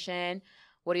situation.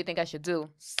 What do you think I should do?"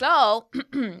 So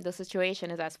the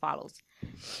situation is as follows.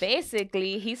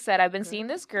 Basically, he said, "I've been seeing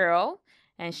this girl,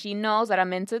 and she knows that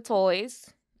I'm into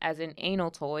toys, as in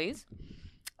anal toys.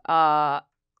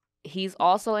 He's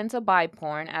also into bi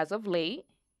porn as of late,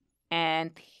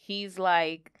 and he's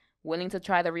like willing to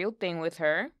try the real thing with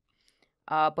her.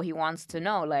 But he wants to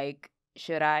know, like,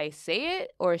 should I say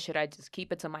it or should I just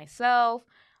keep it to myself?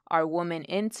 Are women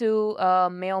into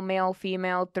male,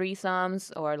 female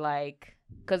threesomes or like,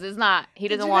 because it's not, he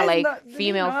doesn't want like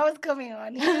female. I was coming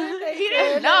on. He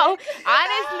didn't know.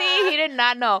 Honestly, he did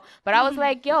not know. But I was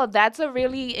like, yo, that's a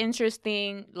really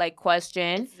interesting like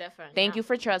question. It's different. Thank you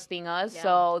for trusting us. Yeah.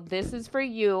 So this is for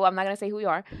you. I'm not gonna say who you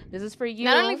are. This is for you.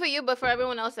 Not only for you, but for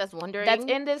everyone else that's wondering. That's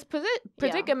in this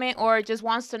predicament or just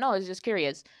wants to know. Is just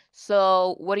curious.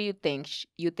 So what do you think?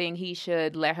 You think he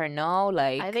should let her know?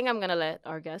 Like, I think I'm gonna let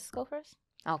our guests go first.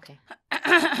 okay. Go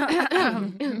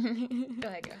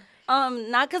ahead, girl.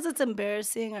 Not because it's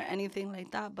embarrassing or anything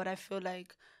like that, but I feel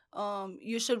like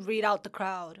you should read out the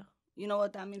crowd. You know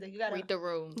what that means? Like you gotta Read the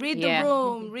room. read Yeah. the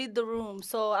room, read the room.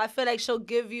 So I feel like she'll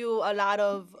give you a lot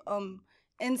of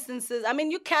instances. I mean,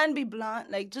 you can be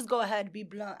blunt. Like just go ahead, be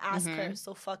blunt. Ask her.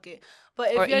 So fuck it.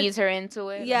 But if Or you're, ease her into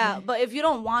it. yeah, but if you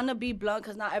don't want to be blunt,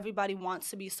 because not everybody wants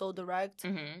to be so direct.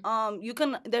 You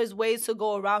can. There's ways to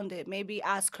go around it. Maybe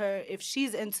ask her if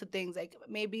she's into things. Like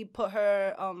maybe put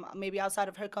her maybe outside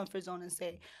of her comfort zone and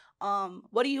say,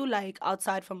 what do you like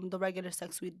outside from the regular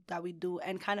sex that we do,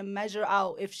 and kind of measure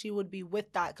out if she would be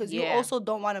with that, because you Yeah. also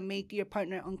don't want to make your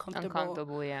partner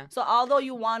uncomfortable. Yeah. So although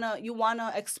you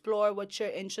wanna explore what you're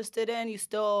interested in, you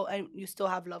still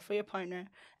have love for your partner,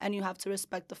 and you have to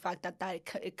respect the fact that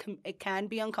it can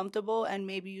be uncomfortable, and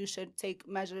maybe you should take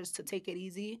measures to take it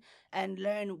easy and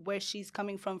learn where she's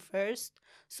coming from first.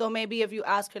 So maybe if you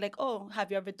ask her like, "Oh, have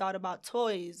you ever thought about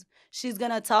toys?" She's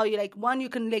gonna tell you like, one, you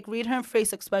can like read her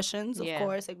face expressions, of Yeah.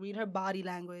 course, like read her body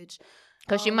language.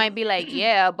 Because she might be like,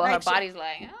 yeah, but like her she- body's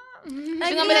like, She's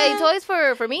gonna be like, toys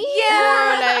for me?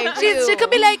 Yeah, Or like, she could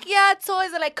be you? like, yeah,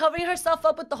 toys, and like covering herself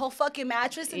up with the whole fucking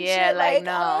mattress and Yeah, shit. like,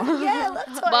 no. Yeah, look,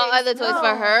 toys. But are the toys no.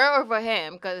 for her or for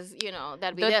him? Because,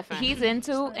 that'd be different. He's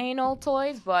into anal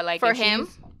toys, but like For if him?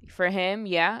 for him,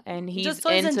 yeah, and he's Just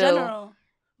toys into in general,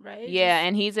 right? yeah,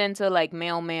 and he's into like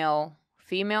male,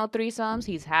 female threesomes.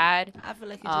 He's had. I feel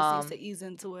like he just needs to ease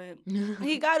into it.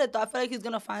 He got it though. I feel like he's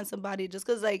gonna find somebody. Just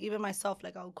because, like, even myself,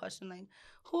 like, I would question, like,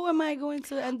 who am I going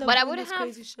to end up But I doing would this have-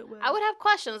 crazy shit with? I would have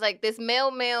questions like this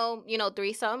male,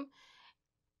 threesome.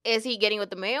 Is he getting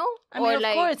with the male? I mean, or of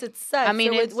like, course, it's sex. I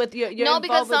mean, so it's- with your no,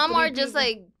 because involved with some three are just people.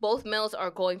 like both males are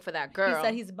going for that girl. He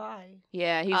said he's bi.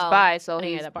 Yeah, he's Oh, bi, so I didn't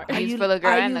hear he's that part. he's Are for the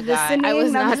girl are and you the guy. listening? I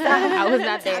was Now not- stop. I was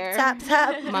not there. Tap,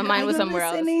 tap, tap. My mind was Are you somewhere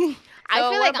else. listening? I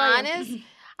So feel what like about you?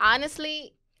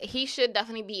 honestly, he should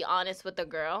definitely be honest with the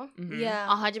girl. Mhm. Yeah.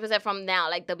 100% from now,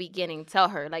 like the beginning. Tell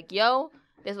her, like, yo,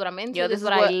 this is what I'm into. Yo, this is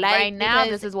what I like. right now.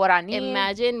 because This is what I need.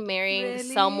 Imagine marrying Really?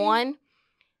 someone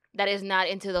that is not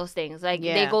into those things. Like, they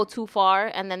Yeah. go too far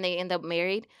and then they end up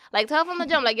married. Like, tell from the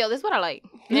jump, like, yo, this is what I like.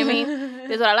 You know what I mean?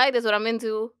 This is what I like. This is what I'm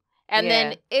into. And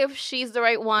then if she's the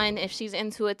right one, if she's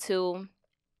into it too,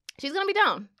 she's going to be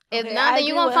down. If Okay, not, I then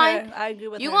you're agree going to with find... her. I agree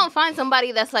with You're her. going to find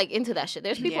somebody that's, like, into that shit.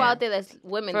 There's people Yeah. out there that's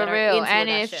women For that are real. into And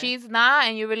that if shit. she's not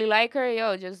and you really like her,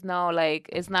 yo, just know like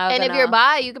it's not. And if gonna- you're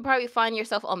bi, you could probably find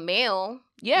yourself a male.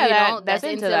 yeah, you that, know, that's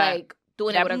into that. like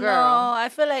doing That- it with a No, girl. I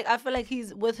feel like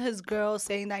he's with his girl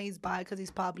saying that he's bi because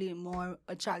he's probably more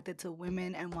attracted to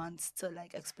women and wants to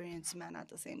like experience men at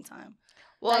the same time.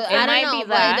 Well, It I don't might know, be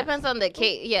but that. it depends on the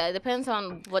case. Yeah, it depends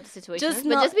on what the situation Just is. But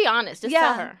not- just be honest. Just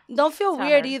tell her. Don't feel Tell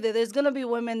weird her. either. There's gonna be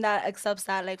women that accepts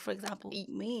that, like for example,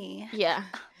 me. Yeah.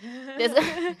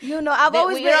 There's- You know, I've That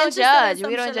always we been don't interested judge. in some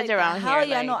We don't shit judge like around that. Hell here,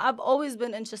 yeah, no, like- I've always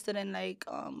been interested in like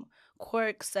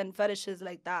quirks and fetishes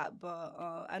like that, but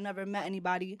I never met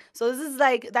anybody. So this is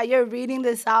like that you're reading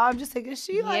this out. I'm just like, is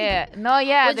she like? Yeah. No,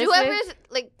 yeah. Would you ever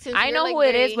like? I know who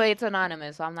it is, but it's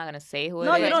anonymous, so I'm not gonna say who it is.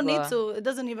 No, you don't need to. It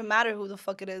doesn't even matter who the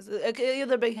fuck it is. It could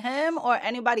either be him or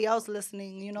anybody else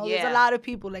listening. You know, there's a lot of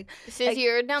people like. Since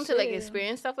you're down to like shit.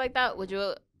 experience stuff like that, would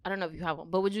you? I don't know if you have one,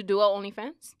 but would you do a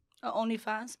OnlyFans?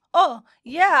 OnlyFans? Oh,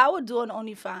 yeah, I would do an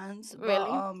OnlyFans. But,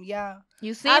 Really? yeah.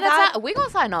 You see, we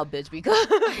gonna sign up, bitch, because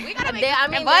we gotta make there are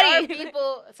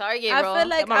people. Sorry, Gabriel. I feel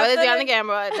like my brother's behind the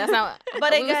camera. That's not.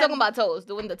 But we was again, talking about toes,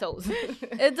 doing the toes.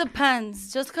 It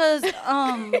depends. Just because, Natasha's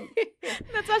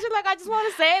like, I just want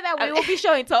to say that we will be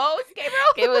showing toes,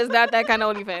 Gabriel. Gabriel's not that kind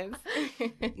of OnlyFans.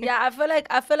 yeah, I feel like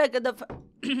I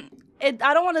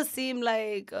don't want to seem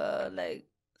like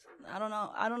I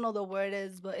don't know the word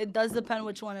is, but it does depend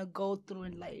what you want to go through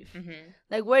in life.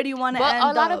 Like, where do you want to end up?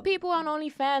 But a lot of people on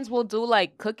OnlyFans will do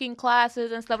like cooking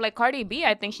classes and stuff. Like Cardi B,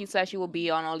 I think she said she will be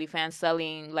on OnlyFans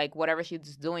selling like whatever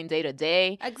she's doing day to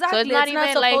day. Exactly. So it's not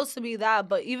even supposed to be that.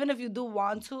 But even if you do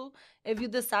want to, if you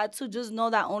decide to, just know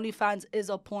that OnlyFans is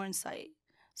a porn site.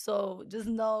 So just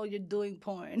know you're doing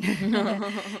porn,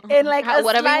 and like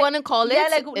whatever you want to call it,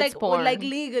 it's porn. Like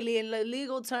legally in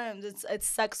legal terms, it's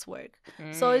sex work.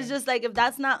 So it's just like if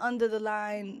that's not under the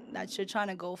line that you're trying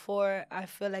to go for, I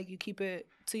feel like you keep it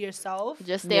to yourself.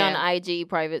 Just stay on IG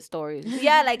private stories.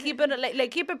 Yeah, like keep it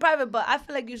like keep it private. But I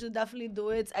feel like you should definitely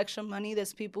do it. It's extra money.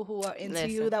 There's people who are into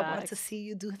you that want to see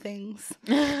you do things.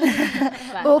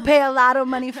 We'll pay a lot of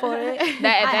money for it.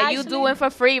 that you doing for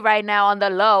free right now on the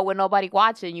low with nobody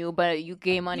watching you, but you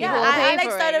gave money. Yeah,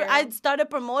 I started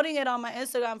promoting it on my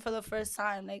Instagram for the first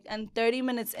time. Like, and 30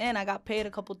 minutes in, I got paid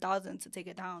a couple $1,000 to take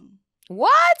it down.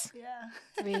 What? Yeah.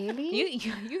 Really?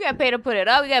 You get paid to put it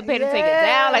up. You get paid to take it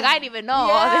down. Like, I didn't even know.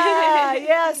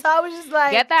 Yeah. So I was just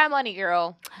like, get that money,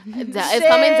 girl. It's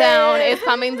coming down. It's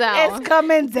coming down. It's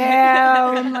coming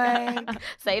down. Like,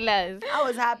 say less. I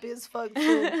was happy as fuck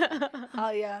too.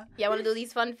 Oh yeah. Yeah, want to do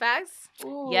these fun facts?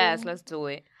 Ooh. Yes, let's do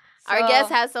it. Our guest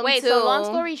has some too. So long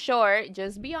story short,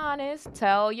 just be honest.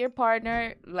 Tell your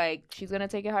partner, like, she's going to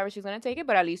take it however she's going to take it,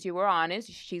 but at least you were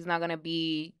honest. She's not going to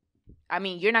be... I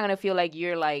mean, you're not going to feel like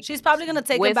you're like... She's probably going to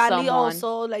take it badly someone.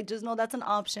 also. Like, just know that's an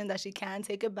option that she can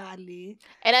take it badly.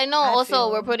 And I know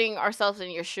we're putting ourselves in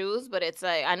your shoes, but it's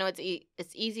like, I know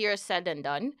it's easier said than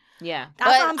done. Yeah.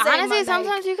 That's what I'm saying. Honestly,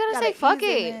 sometimes you gotta say, fuck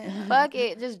it. Fuck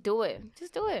it. Just do it.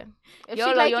 Just do it. If you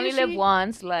only live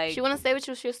once. Like, she want to stay with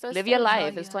you, she'll still live your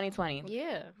life. It's 2020.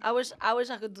 Yeah. I wish I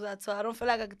could do that too. I don't feel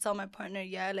like I could tell my partner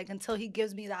yet. Like, until he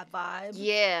gives me that vibe.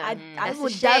 Yeah. I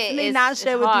would definitely not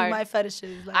share with you my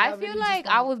fetishes. Like, I feel like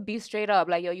I would be straight up.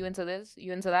 Like, yo, you into this?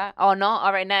 You into that? Oh, no?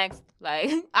 All right, next.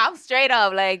 Like, I'm straight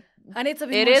up. Like, I need to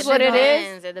be. It more is what it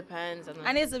is. It depends.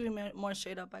 I need to be more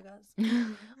straight up, I guess.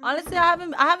 Honestly, I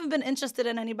haven't been interested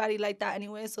in anybody like that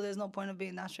anyway, so there's no point of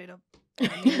being that straight up. But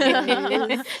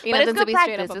it's good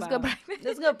practice. It's good practice.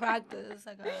 It's good practice,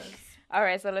 I guess. All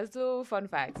right, so let's do fun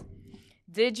facts.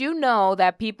 Did you know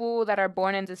that people that are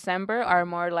born in December are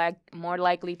more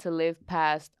likely to live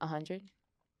past 100?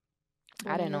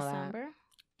 I didn't know that.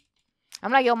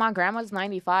 I'm like, yo, my grandma's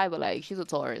 95, but like she's a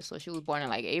Taurus, so she was born in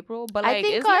like April. But like,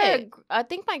 I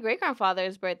think my great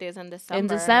grandfather's birthday is in December. In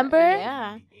December?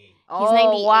 Yeah. Oh,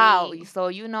 98. Wow. So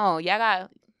you know,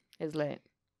 it's lit.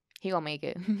 He gonna make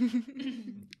it.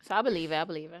 So I believe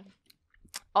it.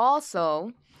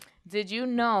 Also, did you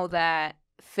know that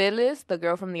Phyllis, the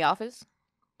girl from The Office,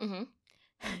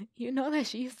 you know that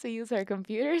she used to use her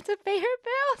computer to pay her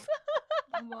bills?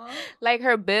 What? Like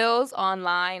her bills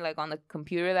online, like on the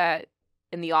computer that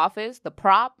in the office, the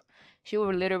prop, she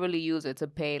would literally use it to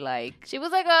pay like... She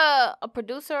was like a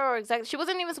producer or exec. She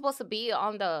wasn't even supposed to be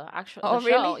on the actual show.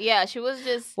 Really? Yeah, she was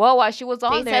just... Well, while she was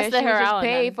on there, she her was just out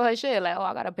paid for her shit. Like, oh,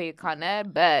 I gotta pay Con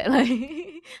Ed, bet. Like,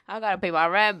 I gotta pay my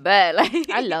rent, bet. Like,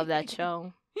 I love that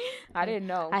show. I didn't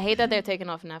know. I hate that they're taking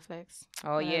off Netflix.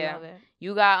 Oh, yeah.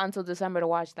 You got until December to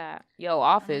watch that. Yo,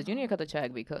 Office, you need to cut the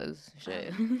check because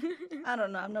shit. I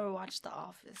don't know. I've never watched The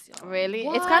Office, yo. Really?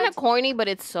 What? It's kind of corny, but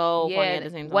it's so funny at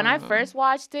the same time. When I first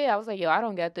watched it, I was like, yo, I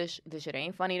don't get this. This shit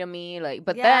ain't funny to me. Like,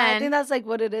 but yeah, then I think that's like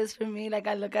what it is for me. Like,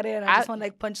 I look at it and I just want to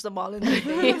like punch them all in the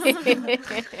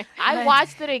face. I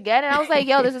watched it again and I was like,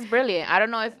 yo, this is brilliant. I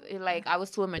don't know if like I was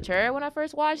too immature when I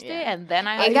first watched it, and then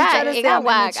it got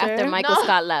whack after Michael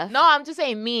Scott left. No, I'm just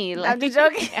saying me. Like, I'm just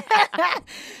joking.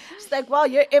 She's like, well,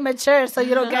 you're immature, so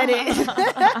you don't get it.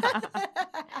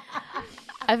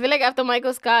 I feel like after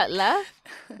Michael Scott left,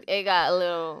 it got a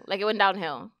little, like it went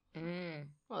downhill. A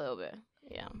little bit.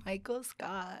 Yeah. Michael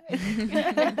Scott.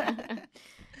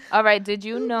 All right, did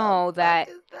you know that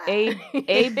a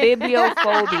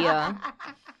bibliophobia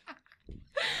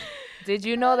Did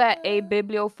you know that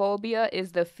abibliophobia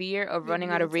is the fear of running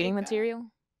out of reading Biblioteca. material?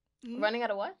 Running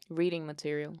out of what? Reading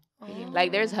material. Oh.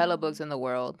 Like, there's hella books in the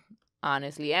world,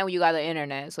 honestly. And you got the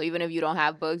internet. So even if you don't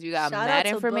have books, you got Shout mad out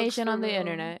to information books on for the real.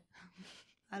 internet.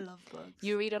 I love books.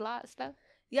 You read a lot of stuff?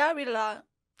 Yeah, I read a lot.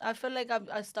 I feel like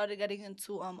I started getting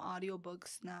into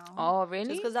audiobooks now. Oh, really?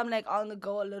 Just because I'm like on the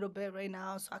go a little bit right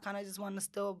now, so I kind of just want to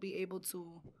still be able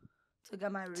to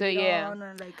get my read on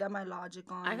and like get my logic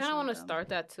on. I and kind of shit want to like that. start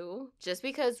that too, just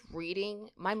because reading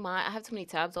my mind. I have too many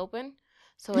tabs open,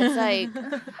 so it's like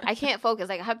I can't focus.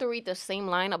 Like I have to read the same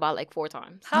line about like 4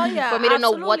 times. Hell yeah, for me to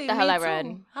know what absolutely, the hell me I too.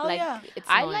 read. Hell like yeah. it's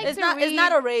I annoying. like It's to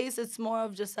not read- a race. It's more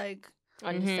of just like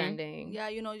understanding. yeah,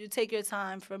 you know, you take your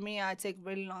time. For me, I take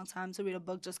really long time to read a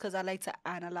book just because I like to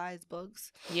analyze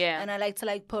books Yeah. and I like to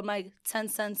like put my 10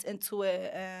 cents into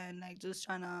it and like just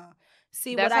trying to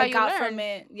see That's what how I you got learn. from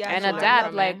it. Yeah, And so I adapt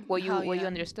love like it. what you Hell what you yeah.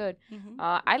 understood. Mhm.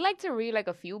 I like to read like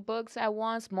a few books at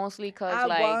once, mostly because At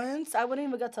like once, I wouldn't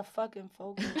even get to fucking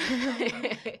focus.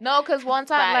 no, because one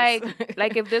time Facts.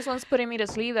 like if this one's putting me to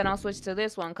sleep, then I'll switch to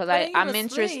this one because Putting you I'm to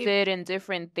interested in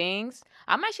different things.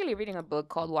 I'm actually reading a book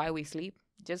called Why We Sleep,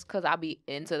 just because I'll be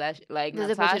into that. Like Does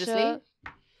it Natasha. put you to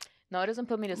sleep? No, it doesn't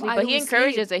put me to sleep, Why but do he we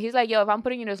encourages sleep? it. He's like, "Yo, if I'm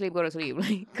putting you to sleep, go to sleep,"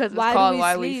 because it's Why do called we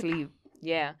Why We sleep? Sleep.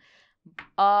 Yeah.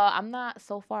 I'm not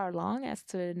so far along as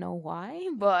to know why,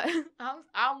 but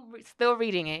I'm still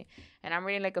reading it, and I'm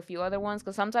reading like a few other ones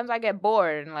because sometimes I get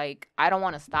bored and like I don't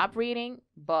want to stop reading,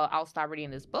 but I'll stop reading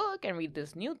this book and read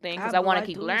this new thing because I God, want why to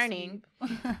keep do we learning.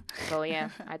 sleep? So yeah,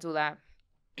 I do that.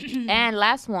 And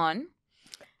last one,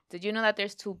 did you know that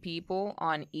there's 2 people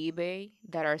on eBay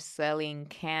that are selling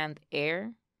canned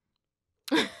air?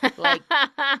 Like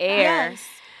air Yes,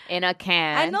 in a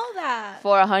can. I know that.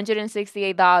 For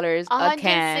 $168 a can.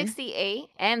 168.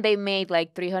 And they made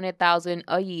like $300,000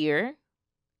 a year.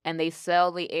 And they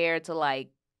sell the air to like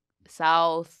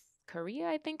South Korea,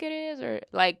 I think it is, or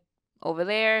like over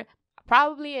there.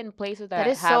 Probably in places that That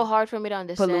is have so hard for me to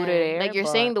understand. polluted air, Like you're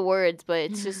but- saying the words, but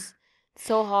it's just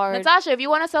so hard. Natasha, if you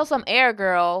want to sell some air,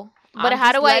 girl. But I'm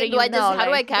how just do I letting do? I you just know, how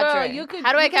do I like, capture Girl, it? you could,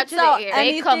 How do I you could capture sell the air? They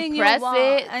anything you compress want.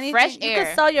 it, Anything. fresh You air.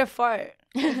 could sell your fart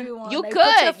if you want. You Like, could,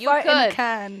 put your you fart in a could.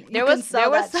 can. There You was- can sell there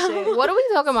was that some- shit. What are we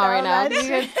talking about right now?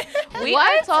 Sell that shit. We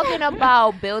are talking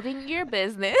about building your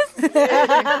business.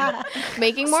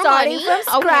 Making more Starting money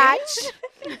from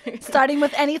scratch. Starting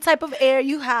with any type of air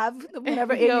you have,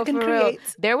 whatever air Yo, you can for real. create.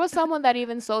 There was someone that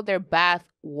even sold their bath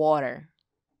water.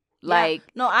 Yeah. Like,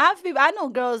 No, I know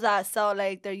girls that sell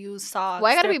like their used socks.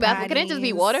 Why gotta their be bathroom? Can it just be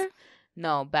panties, water?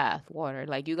 no, bath water.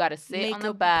 Like, you got to sit on the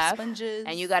makeup bath sponges,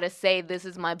 and you got to say, this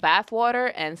is my bath water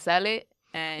and sell it.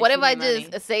 And What she if I need money.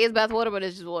 just say it's bath water, but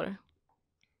it's just water?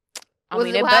 I Was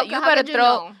mean, it- it how- bet- you how better could throw,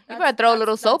 know? you better throw a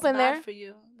little soap in bad there. for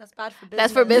you. That's bad for business.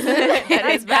 That's for business. That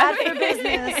That's is bad bad for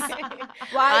business.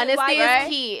 Why? Honesty why, is right?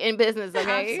 key in business.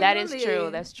 Okay. That is true.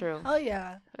 Absolutely. That's true. Oh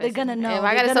yeah, they're Listen, gonna know. If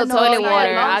I They're gotta sell gonna know. toilet Yeah,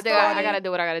 water, long I story. gotta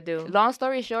do what I gotta do. Long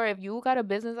story short, if you got a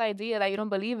business idea that you don't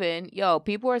believe in, yo,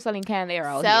 people are selling canned air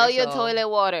out Sell here. your so- toilet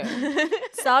water.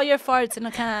 Sell your farts in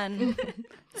a can.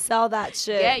 Sell that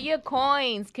shit. Get your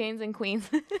coins, kings and queens.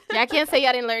 Y'all can't say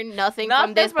y'all didn't learn nothing Nothing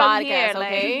from this from podcast, here, like-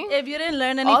 okay? If you didn't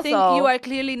learn anything, Also- you are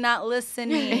clearly not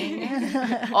listening.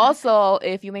 Also,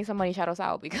 if you make some money, shout us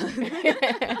out because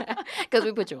Because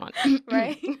we put you on,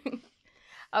 right.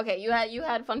 Okay, you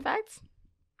had fun facts.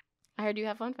 I heard you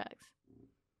have fun facts.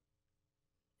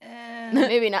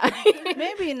 Maybe not.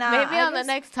 Maybe not. Maybe I on the guess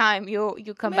next time you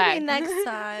come maybe back. next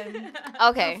time.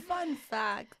 Okay. A fun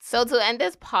fact. So to end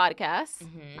this podcast,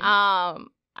 Mhm.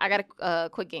 I got a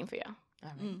quick game for you.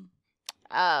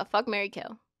 All right. Fuck, marry,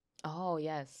 kill. Oh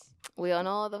yes. We all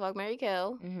know the fuck, marry,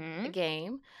 kill Mm-hmm.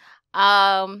 game.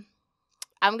 I'm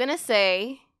gonna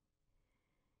say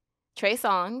Trey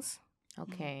Songz.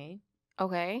 Okay.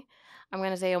 Okay. I'm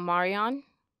gonna say Omarion,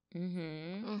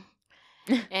 Mm-hmm.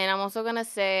 and I'm also gonna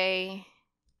say.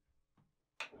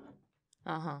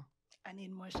 Uh-huh. I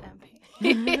need more champagne.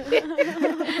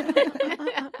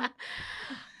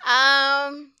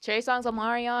 Trey Songz,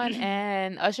 Omarion,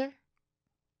 and Usher.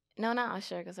 No, not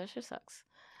Usher, because Usher sucks.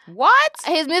 What?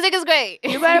 His music is great.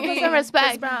 You better put some Chris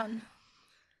respect. Brown.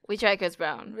 We tried Chris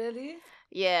Brown. Really?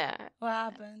 Yeah. What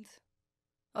happened?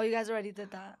 Oh, you guys already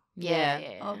did that.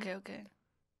 Yeah. Okay, okay.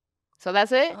 So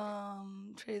that's it.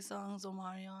 Trey Songz,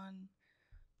 Omarion.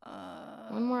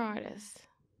 One more artist.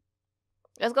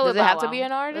 Let's go Does with it Bow have to Wow. be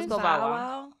an artist? Let's go Bow Bow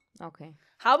Wow. Wow. Okay.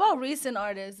 How about recent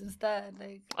artists instead?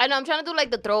 Like I know I'm trying to do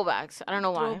like the throwbacks. I don't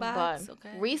know why, Throwbacks, but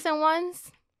okay. recent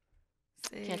ones.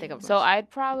 say, Can't think of So I'd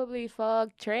probably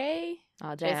fuck Trey.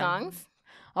 Oh, Trey damn. Songz.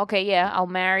 Okay, yeah. I'll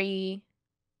marry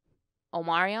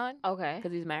Omarion Okay.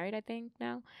 because he's married, I think,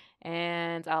 now.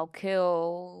 And I'll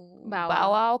kill Bow Bow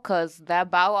Wow. Wow because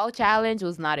that Bow Wow challenge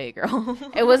was not it, girl.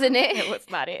 It wasn't it? It was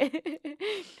not it.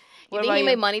 You think he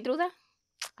made money through that?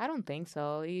 I don't think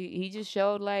so. He just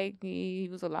showed like he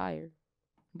was a liar.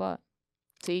 But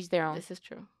to each their own. This is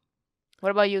true. What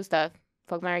about you, Steph?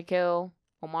 Fuck, marry, kill.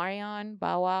 Omarion,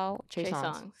 Bow Wow, Trey Trey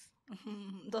Songz.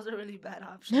 Songz. Those are really bad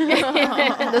options.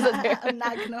 Those are very- I'm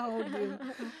not gonna hold you.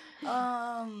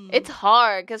 It's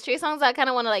hard because Trey Songz I kind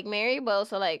of want to like marry, but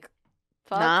also like,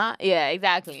 fuck. Nah, yeah,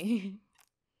 exactly.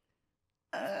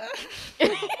 uh,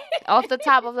 off the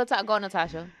top, go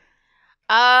Natasha.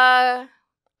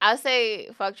 I'll say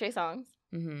fuck Trey Songz.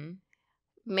 Mm-hmm.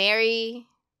 Marry.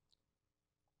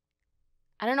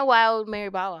 I don't know why I would marry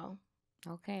Bow Wow.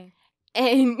 Okay.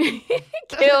 And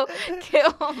kill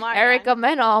Omarion. Erica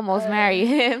Mena almost married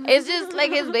him. It's just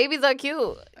like his babies are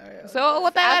cute. So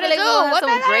what that I gotta feel like do? we'll have What some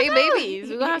that great gotta do? babies.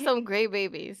 We're gonna have some great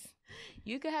babies.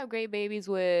 You could have great babies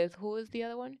with who is the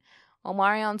other one?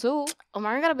 Omarion too.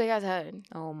 Omarion got a big ass head.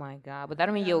 Oh my god! But that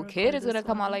don't mean Yeah, your I kid record is gonna this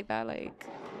come out one. like that. Like,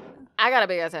 I got a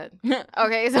big ass head.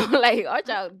 Okay, so like our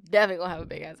child definitely gonna have a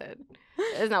big ass head.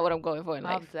 That's not what I'm going for in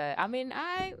life. upset. I mean,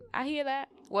 I hear that.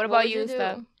 What What about would you, you do?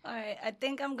 Steph? All right, I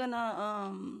think I'm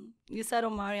gonna. You said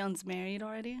Omarion's married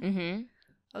already. Mm-hmm.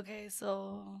 Okay,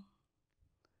 so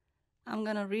I'm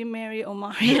gonna remarry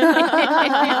Omarion.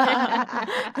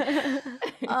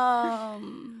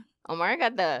 Omarion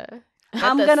got the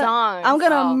I'm the gonna- song. I'm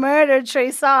gonna Oh. murder Trey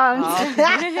Songz.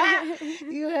 Oh.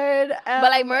 You heard? But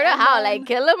like murder and how? then- Like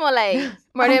kill him or like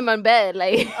murder him in bed?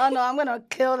 Like Oh no, I'm gonna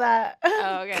kill that.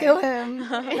 Oh, okay. Kill him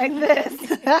like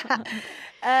this.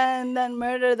 And then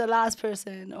murder the last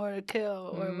person or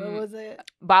kill or what was it?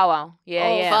 Bow Wow. Yeah,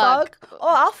 oh, yeah. fuck. Oh,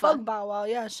 I'll fuck Bow Wow.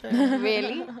 Yeah, sure.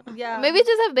 really? Yeah. Maybe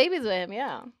just have babies with him.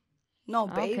 Yeah. no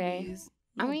Okay. babies.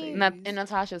 I No mean, babies. In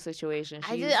Natasha's situation,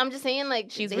 she's I'm just saying like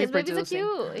she's his babies are reproducing.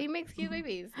 cute. He makes cute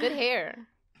babies. Good hair.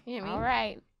 You know what I mean? all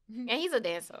right. And he's a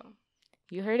dancer.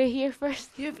 You heard it here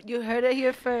first. You heard it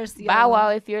here first. Yo. Bow Wow,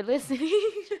 if you're listening.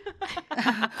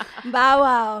 Bow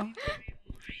Wow.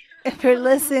 If you're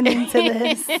listening to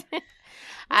this.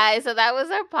 Alright, so that was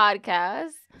our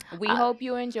podcast. We hope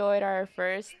you enjoyed our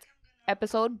first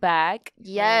episode back.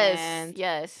 Yes. And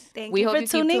Yes. Thank we you hope for you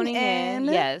keep tuning in.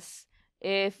 in. Yes.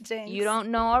 If Jinx. you don't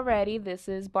know already, this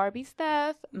is Barbie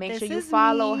Steph. Make This sure you is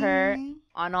follow me. her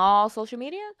on all social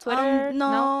media. Twitter.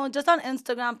 No, just on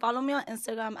Instagram. Follow me on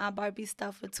Instagram at Barbie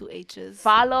Stuff with 2 H's.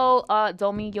 Follow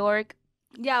Domi York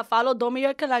Yeah, follow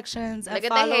Domier Collections. Look and at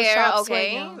the follow hair, Shop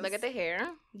okay? Sueños. Look at the hair.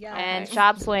 Yeah. and Okay.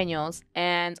 Shop Sueños.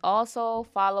 And also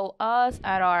follow us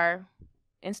at our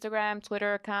Instagram,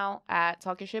 Twitter account at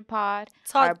Talk Your Shit Pod.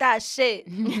 Talk our- that shit.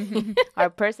 Our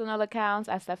personal accounts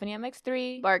at Stephanie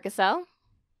MX3. Barcasel.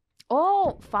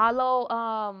 Oh, follow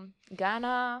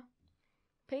Ghana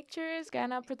Pictures,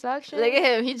 Ghana Productions. Look at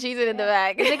him. He cheated in the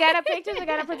back. Is it Ghana Pictures or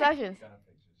Ghana Productions?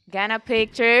 Ghana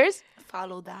Pictures.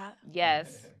 Follow that.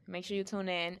 Yes. Make sure you tune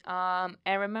in. And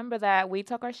remember that we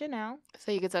talk our shit now.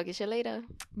 So you can talk your shit later.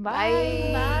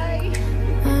 Bye. Bye.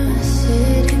 I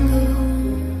sit